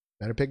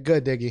 Better pick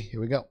good, Diggy. Here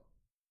we go.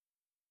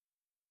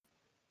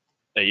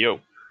 Hey, yo.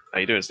 How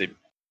you doing, Steve?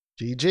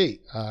 GG.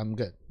 I'm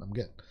good.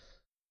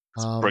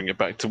 Bring it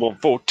back to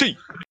 114.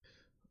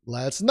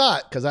 Let's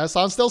not, because that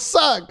song still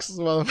sucks.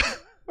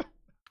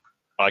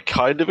 I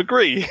kind of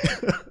agree.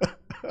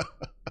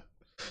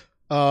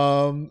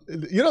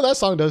 That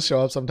song does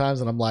show up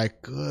sometimes, and I'm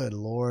like, good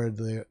lord,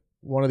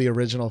 one of the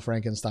original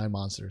Frankenstein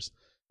monsters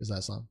is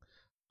that song.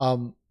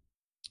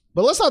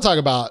 But let's not talk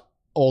about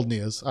old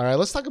news. All right,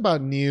 let's talk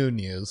about new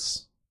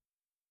news.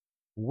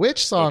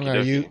 Which song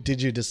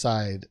did you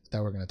decide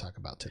that we're going to talk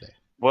about today?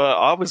 Well,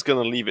 I was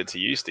going to leave it to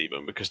you,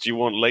 Stephen, because do you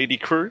want Lady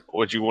Crew,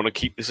 or do you want to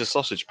keep this a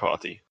sausage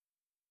party?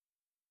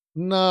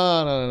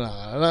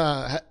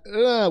 No.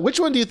 Which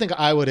one do you think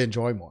I would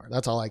enjoy more?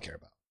 That's all I care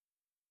about.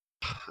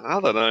 I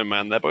don't know,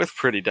 man. They're both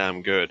pretty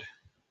damn good.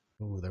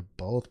 Ooh, they're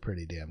both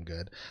pretty damn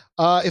good.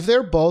 If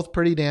they're both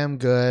pretty damn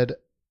good,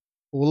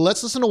 well,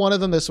 let's listen to one of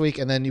them this week,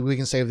 and then we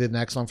can save the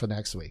next one for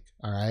next week.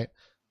 All right?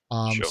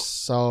 Sure.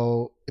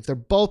 So if they're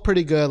both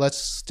pretty good, let's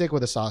stick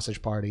with a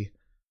sausage party.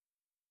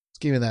 Let's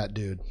give me that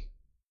dude.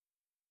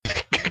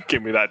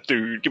 Give me that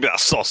dude. Give me that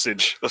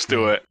sausage. Let's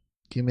do it.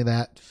 Give me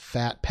that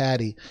fat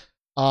patty.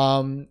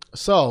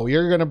 So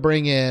you're gonna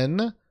bring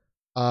in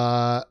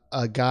a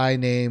guy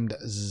named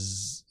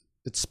it's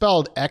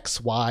spelled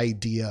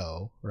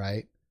XYDO,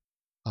 right?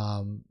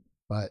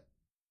 But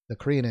the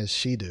Korean is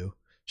Shido.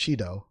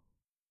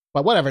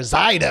 But whatever,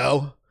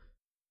 Zydo,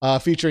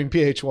 featuring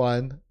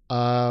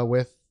PH1,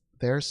 with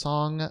their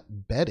song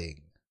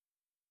Betting.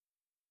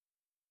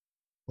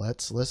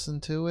 Let's listen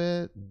to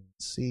it and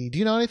see. Do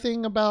you know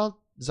anything about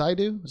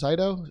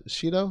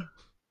Shido?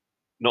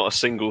 Not a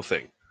single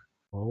thing.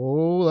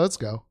 Oh, let's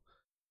go.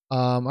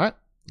 All right,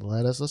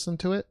 let us listen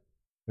to it.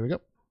 Here we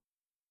go.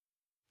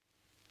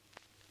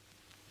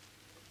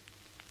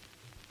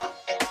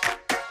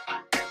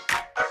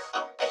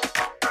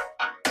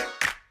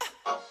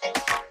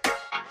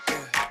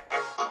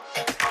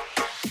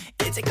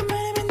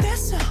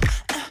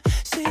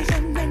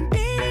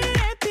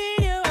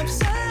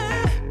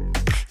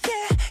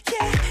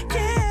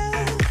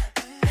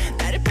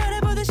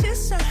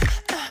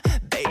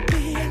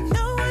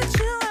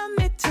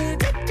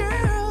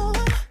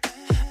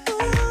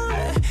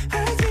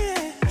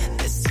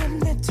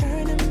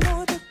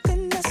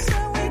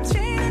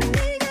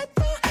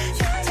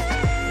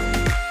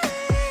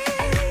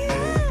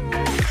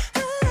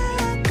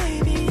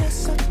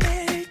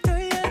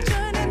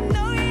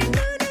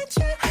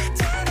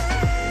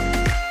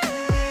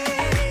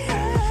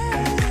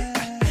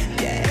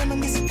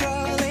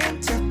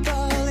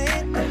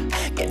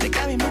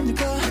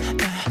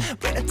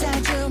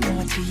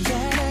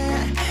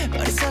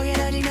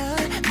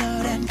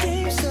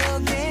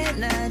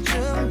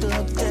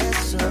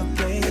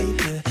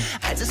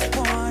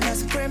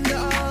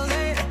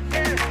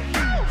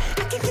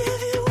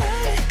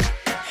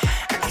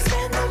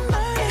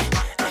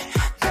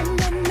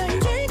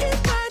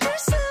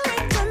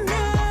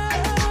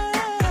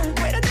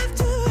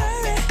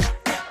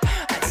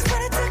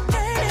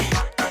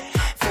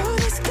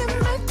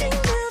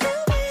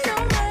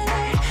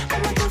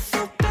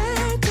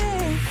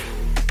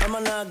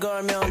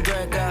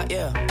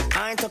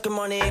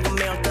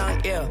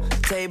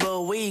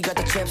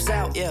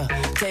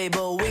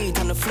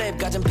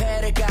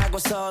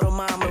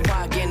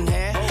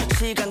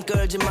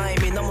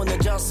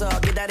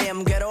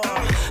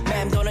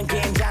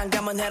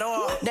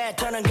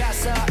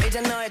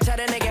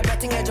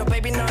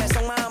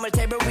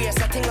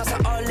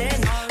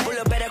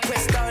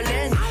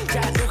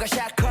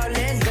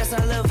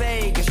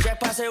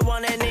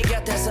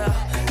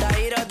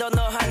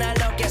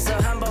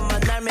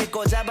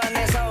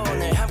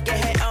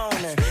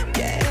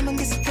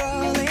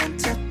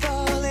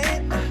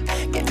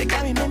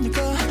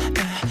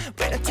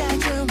 When I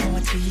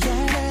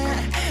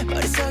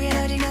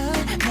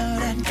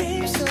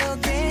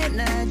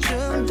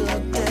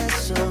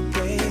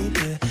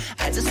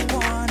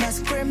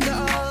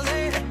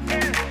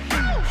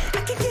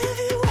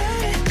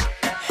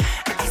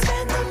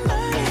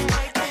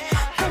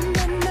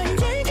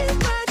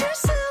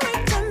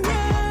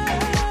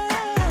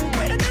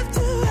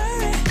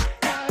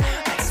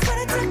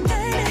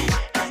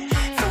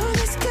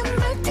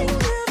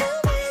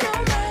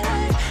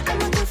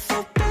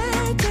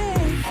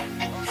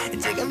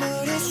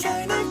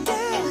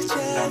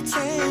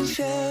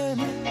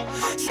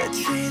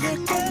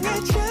스치듯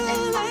꺼내줘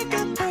like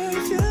a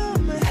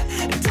perfume.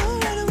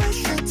 Don't wanna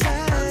waste your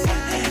time.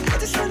 I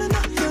just wanna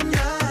know your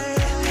mind.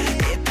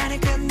 이 판이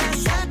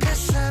끝났어,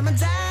 'cause I'm a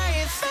dying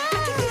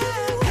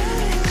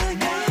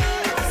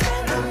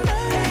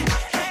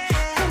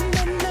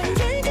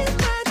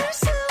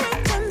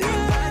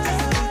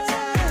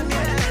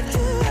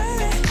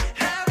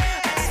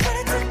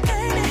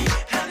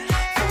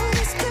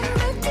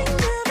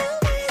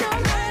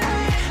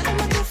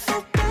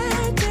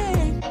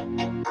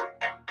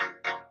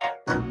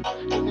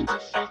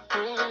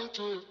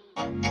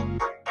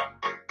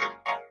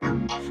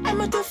I'm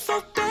a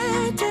default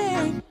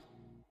bad.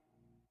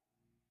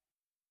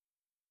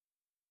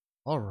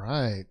 All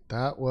right,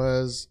 that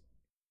was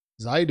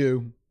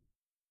Zydo,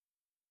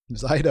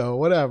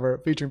 whatever,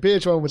 featuring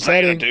PH1 with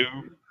setting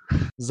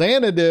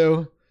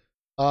Xanadu.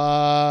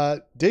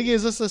 Diggy,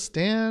 is this a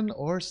stan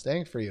or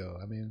stank for you?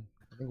 I mean,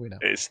 I think we know.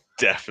 It's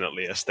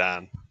definitely a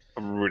stan.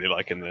 I'm really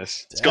liking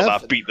this. It's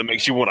got that beat that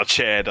makes you want to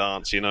chair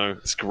dance, you know?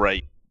 It's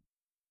great.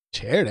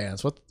 Chair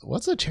dance?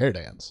 What's a chair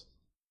dance?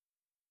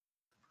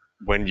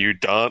 When you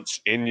dance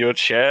in your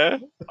chair,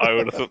 I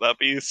would have thought that'd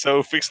be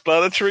so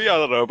explanatory. I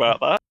don't know about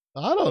that.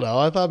 I don't know.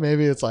 I thought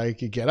maybe it's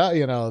like you get out,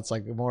 you know, it's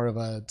like more of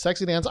a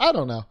sexy dance. I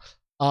don't know.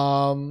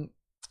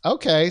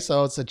 Okay,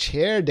 so it's a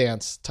chair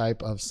dance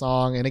type of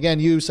song. And again,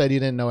 you said you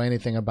didn't know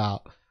anything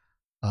about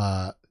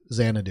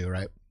Xanadu,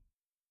 right?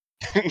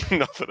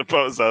 Nothing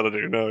about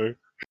Xanadu, no.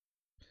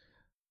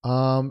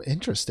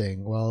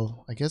 Interesting.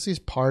 Well, I guess he's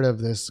part of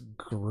this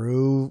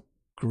Groovelin.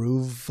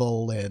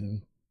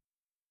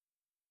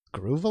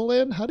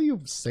 Groovelin? How do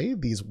you say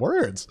these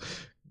words?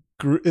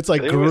 It's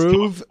like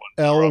Groove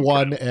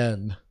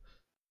L1N.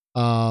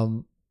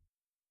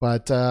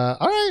 But all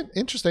right,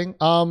 interesting.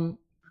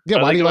 Yeah,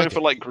 why do you like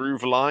for like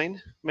Groove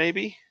Line,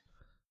 maybe?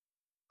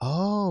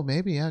 Oh,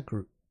 maybe, yeah,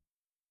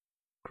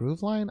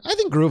 Groove Line. I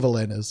think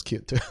Groovelin is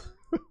cute too.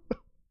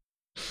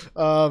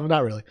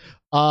 Not really.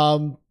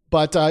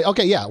 But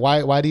okay, yeah.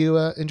 Why do you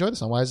enjoy the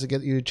song? Why does it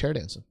get you chair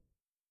dancing?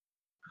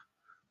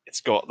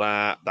 It's got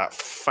that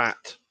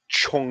fat,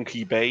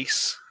 chunky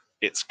bass.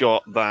 It's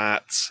got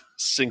that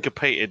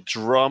syncopated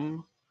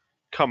drum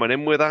coming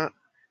in with that.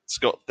 It's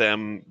got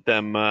them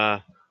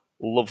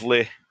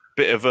lovely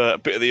bit of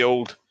the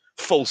old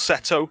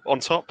falsetto on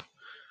top.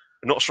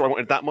 I'm not sure I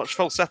wanted that much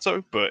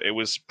falsetto, but it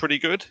was pretty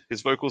good.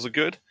 His vocals are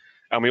good,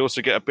 and we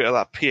also get a bit of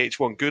that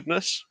PH1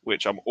 goodness,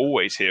 which I'm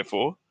always here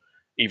for,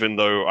 even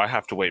though I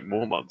have to wait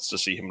more months to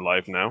see him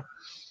live now.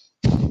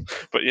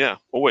 But yeah,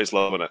 always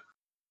loving it.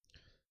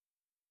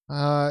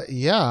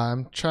 Yeah,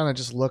 I'm trying to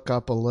just look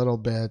up a little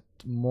bit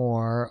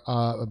more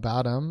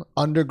about him.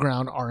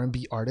 Underground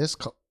R&B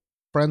artist,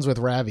 friends with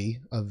Ravi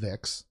of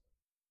Vix,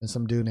 and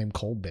some dude named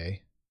Cold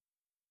Bay.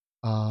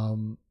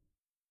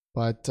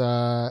 But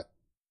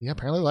yeah,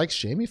 apparently likes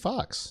Jamie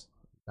Foxx.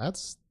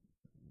 That's,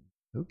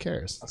 who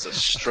cares? That's a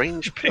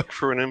strange pick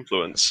for an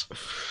influence.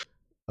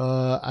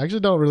 I actually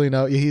don't really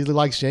know. He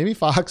likes Jamie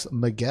Foxx,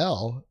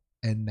 Miguel,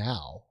 and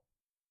Now.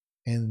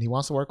 And he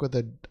wants to work with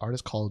an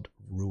artist called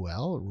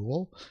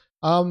Ruel.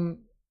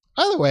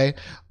 Either way,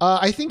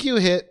 I think you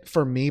hit,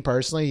 for me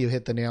personally, you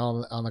hit the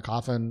nail on the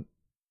coffin,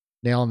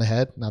 nail on the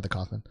head, not the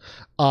coffin,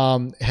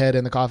 head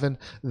in the coffin,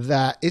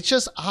 that it's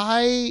just,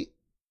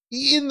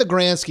 in the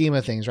grand scheme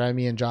of things, right?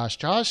 Me and Josh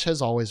has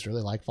always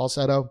really liked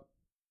falsetto,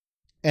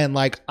 and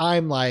like,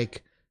 I'm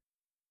like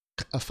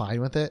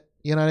fine with it.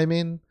 You know what I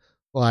mean?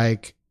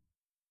 Like,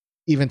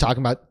 even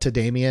talking about to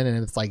Damien,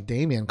 and it's like,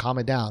 Damien, calm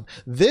it down.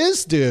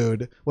 This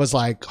dude was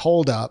like,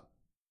 hold up,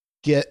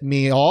 get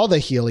me all the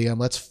helium,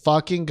 let's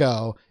fucking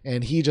go.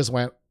 And he just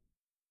went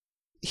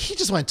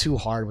too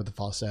hard with the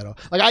falsetto.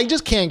 Like, I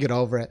just can't get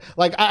over it.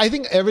 Like, I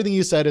think everything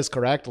you said is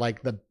correct.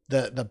 Like, the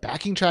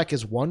backing track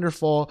is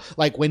wonderful.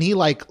 Like, when he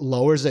like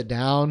lowers it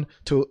down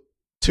to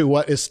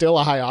what is still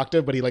a high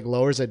octave, but he like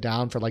lowers it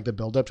down for like the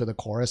build up to the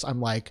chorus, I'm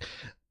like,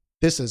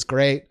 this is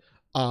great.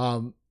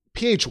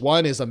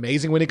 PH1 is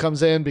amazing when he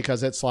comes in,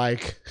 because it's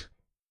like,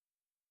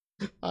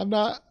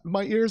 my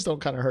ears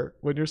don't kind of hurt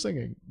when you're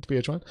singing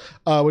PH1,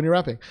 when you're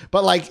rapping,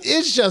 but like,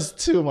 it's just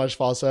too much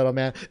falsetto,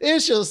 man.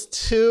 It's just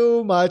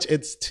too much.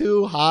 It's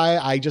too high.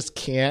 I just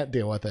can't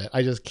deal with it.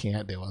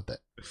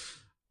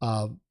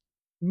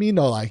 Me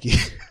no like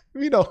it.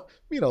 me no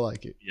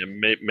like it. Yeah,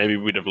 maybe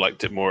we'd have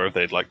liked it more if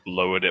they'd like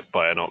lowered it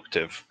by an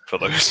octave for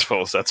those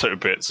falsetto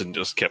bits and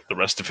just kept the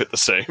rest of it the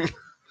same.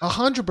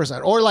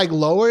 100%, or like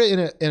lower it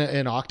in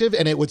an octave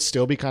and it would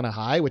still be kind of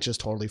high, which is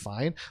totally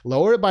fine.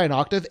 Lower it by an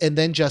octave and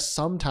then just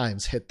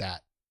sometimes hit that.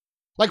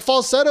 Like,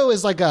 falsetto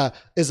is like a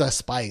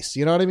spice,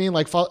 you know what I mean?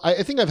 Like,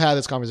 I think I've had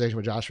this conversation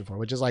with Josh before,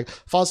 which is like,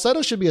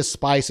 falsetto should be a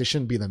spice, it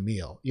shouldn't be the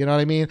meal, you know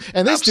what I mean?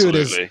 And this dude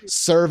is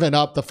serving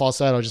up the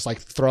falsetto, just like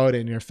throw it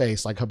in your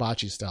face like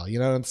hibachi style, you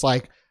know? And it's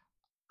like,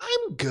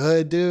 I'm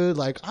good, dude.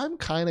 Like, I'm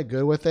kind of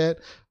good with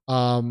it,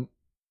 but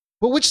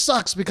which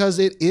sucks because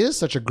it is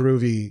such a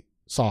groovy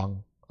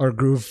song. Or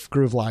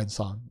groove line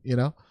song, you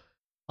know?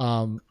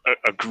 A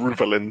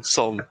Groovelin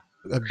song.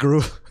 A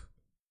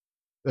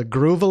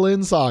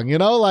Groovelin song, you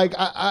know? Like,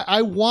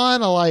 I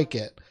want to like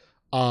it.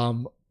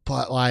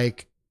 but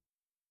like,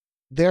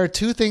 there are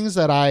two things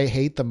that I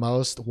hate the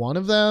most. One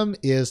of them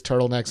is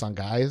turtlenecks on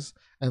guys.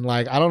 And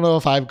like, I don't know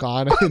if I've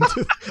gone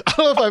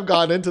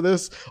into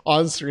this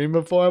on stream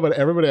before, but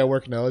everybody at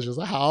work knows just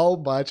how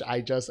much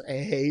I just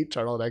hate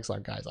turtlenecks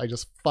on guys. I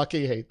just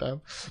fucking hate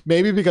them.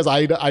 Maybe because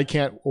I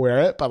can't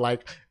wear it, but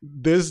like,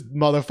 this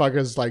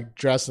motherfucker's like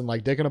dressed in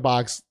like dick in a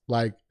box,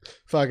 like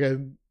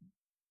fucking.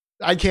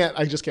 I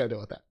just can't deal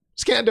with that.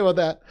 Just can't deal with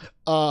that.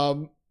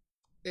 And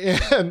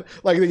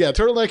like, yeah,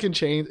 turtleneck and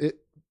chains,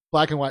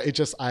 black and white. It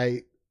just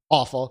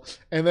awful.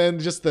 And then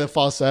just the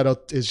falsetto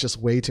is just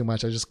way too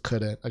much. I just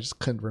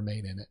couldn't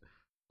remain in it.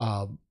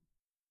 I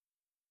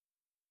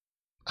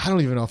don't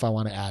even know if I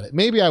want to add it.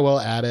 Maybe I will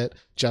add it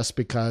just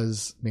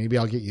because maybe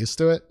I'll get used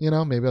to it.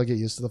 Maybe I'll get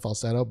used to the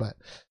falsetto, but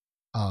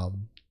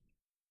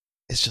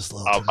it's just a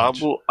little too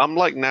much. I'm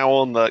like now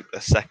on the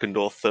second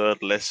or third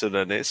listen,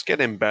 and it's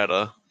getting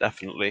better,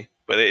 definitely.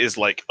 But it is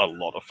like a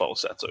lot of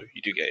falsetto.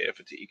 You do get ear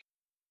fatigue.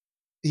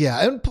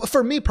 Yeah, and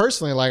for me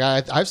personally, like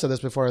I've said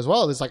this before as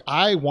well, it's like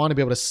I want to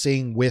be able to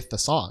sing with the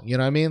song. You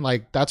know what I mean?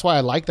 Like that's why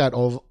I like that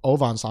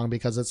Ovan song,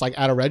 because it's like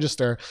at a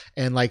register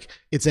and like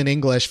it's in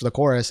English for the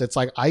chorus. It's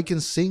like I can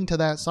sing to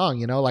that song.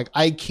 Like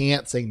I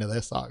can't sing to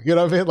this song. You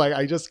know what I mean? Like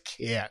I just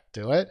can't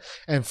do it.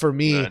 And for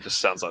me, it just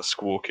sounds like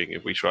squawking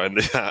if we try and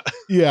do that.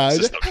 Yeah, it's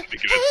just not gonna be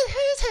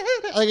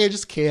good. Like I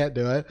just can't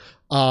do it.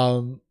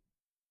 And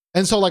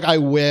so like I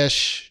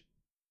wish.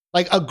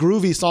 Like a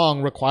groovy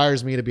song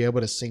requires me to be able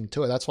to sing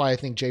to it. That's why I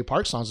think Jay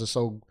Park songs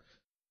are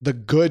the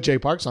good Jay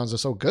Park songs are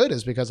so good,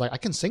 is because like I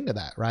can sing to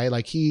that, right?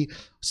 Like he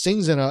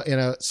sings in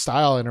a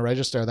style, in a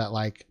register that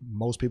like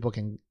most people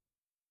can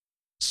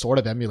sort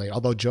of emulate,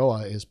 although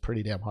Joa is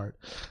pretty damn hard.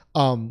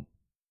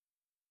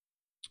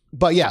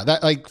 But yeah,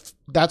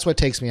 that's what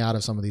takes me out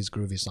of some of these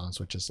groovy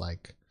songs, which is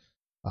like,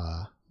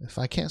 if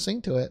I can't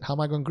sing to it, how am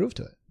I going to groove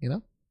to it?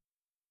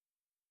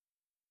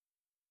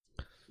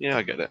 Yeah,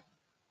 I get it.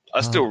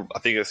 I think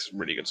it's a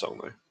really good song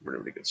though. Really,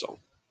 really good song.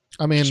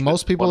 I mean, Just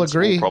most people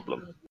agree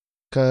problem.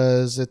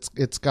 because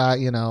it's got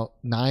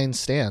 9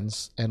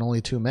 stands and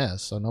only 2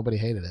 miss, so nobody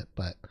hated it.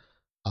 But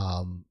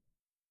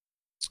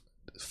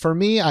for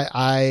me,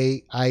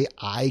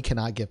 I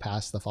cannot get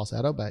past the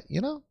falsetto. But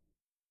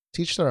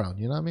teach their own.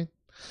 You know what I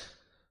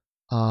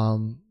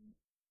mean?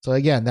 So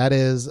again, that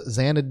is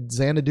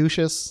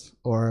Xanaducious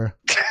or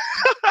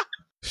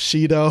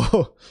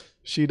Shido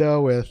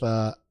with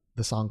the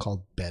song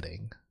called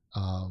Betting.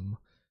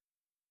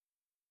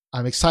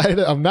 I'm excited.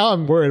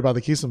 I'm worried about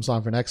the Kisum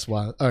song for next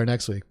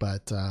week,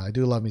 but I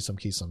do love me some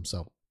Kisum,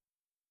 so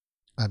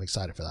I'm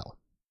excited for that one.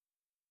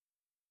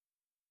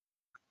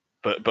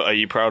 But are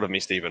you proud of me,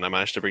 Stephen? I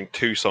managed to bring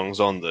 2 songs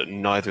on that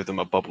neither of them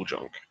are bubble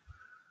junk.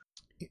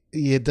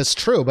 Yeah, that's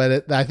true,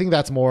 but I think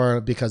that's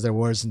more because there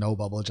was no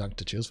bubble junk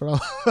to choose from.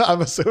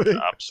 I'm assuming.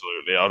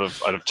 Absolutely, I'd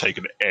have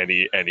taken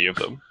any of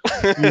them.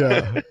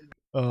 Yeah.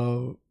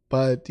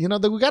 But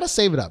we gotta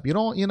save it up.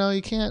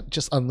 You can't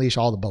just unleash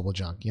all the bubble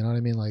junk. You know what I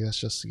mean? Like that's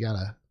just, you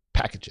gotta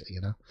package it.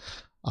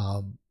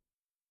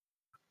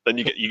 Then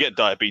you get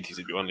diabetes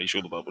if you unleash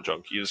all the bubble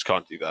junk. You just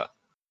can't do that.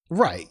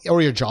 Right,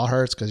 or your jaw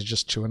hurts because you're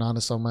just chewing on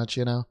it so much.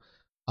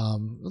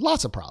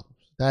 Lots of problems,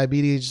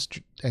 diabetes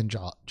and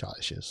jaw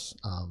issues.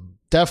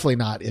 Definitely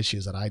not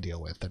issues that I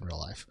deal with in real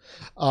life.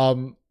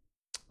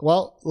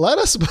 Well, let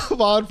us move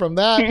on from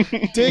that.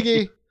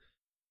 Diggy, do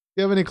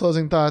you have any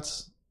closing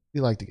thoughts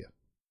you'd like to give?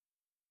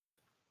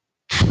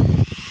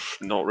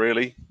 Not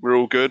really. We're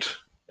all good.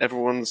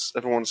 Everyone's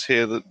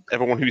here.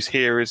 Everyone who's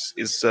here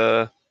is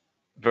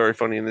very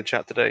funny in the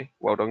chat today.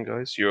 Well done,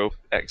 guys. You're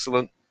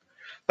excellent.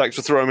 Thanks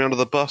for throwing me under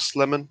the bus,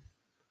 Lemon.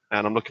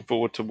 And I'm looking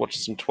forward to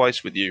watching some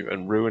Twice with you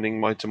and ruining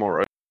my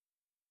tomorrow.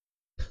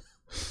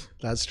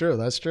 That's true.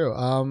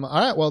 All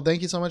right. Well,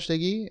 thank you so much,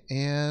 Diggy,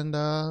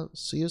 and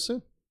see you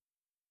soon.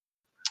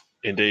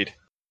 Indeed.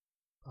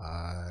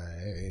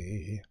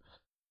 Bye.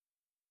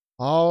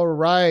 All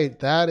right,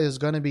 that is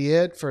going to be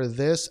it for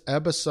this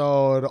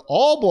episode.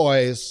 All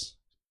boys,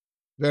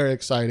 very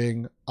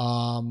exciting.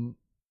 I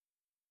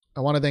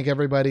want to thank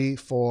everybody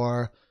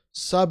for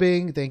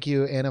subbing. Thank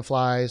you,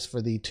 Anaflies,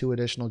 for the 2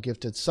 additional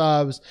gifted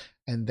subs.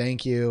 And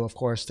thank you, of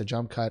course, to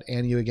Jump Cut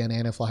and you again,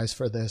 Anaflies,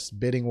 for this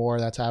bidding war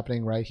that's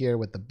happening right here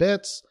with the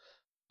bits.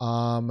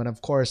 And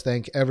of course,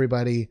 thank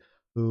everybody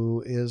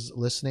who is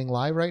listening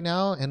live right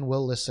now and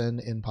will listen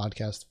in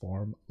podcast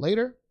form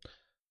later.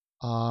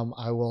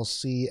 I will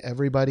see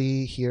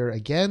everybody here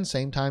again,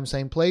 same time,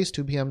 same place,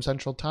 2 p.m.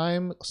 Central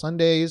Time,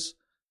 Sundays,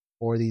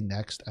 for the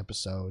next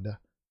episode.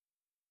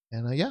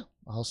 And yeah,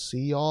 I'll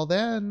see y'all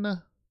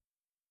then.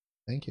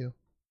 Thank you.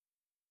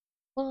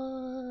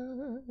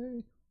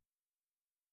 Bye.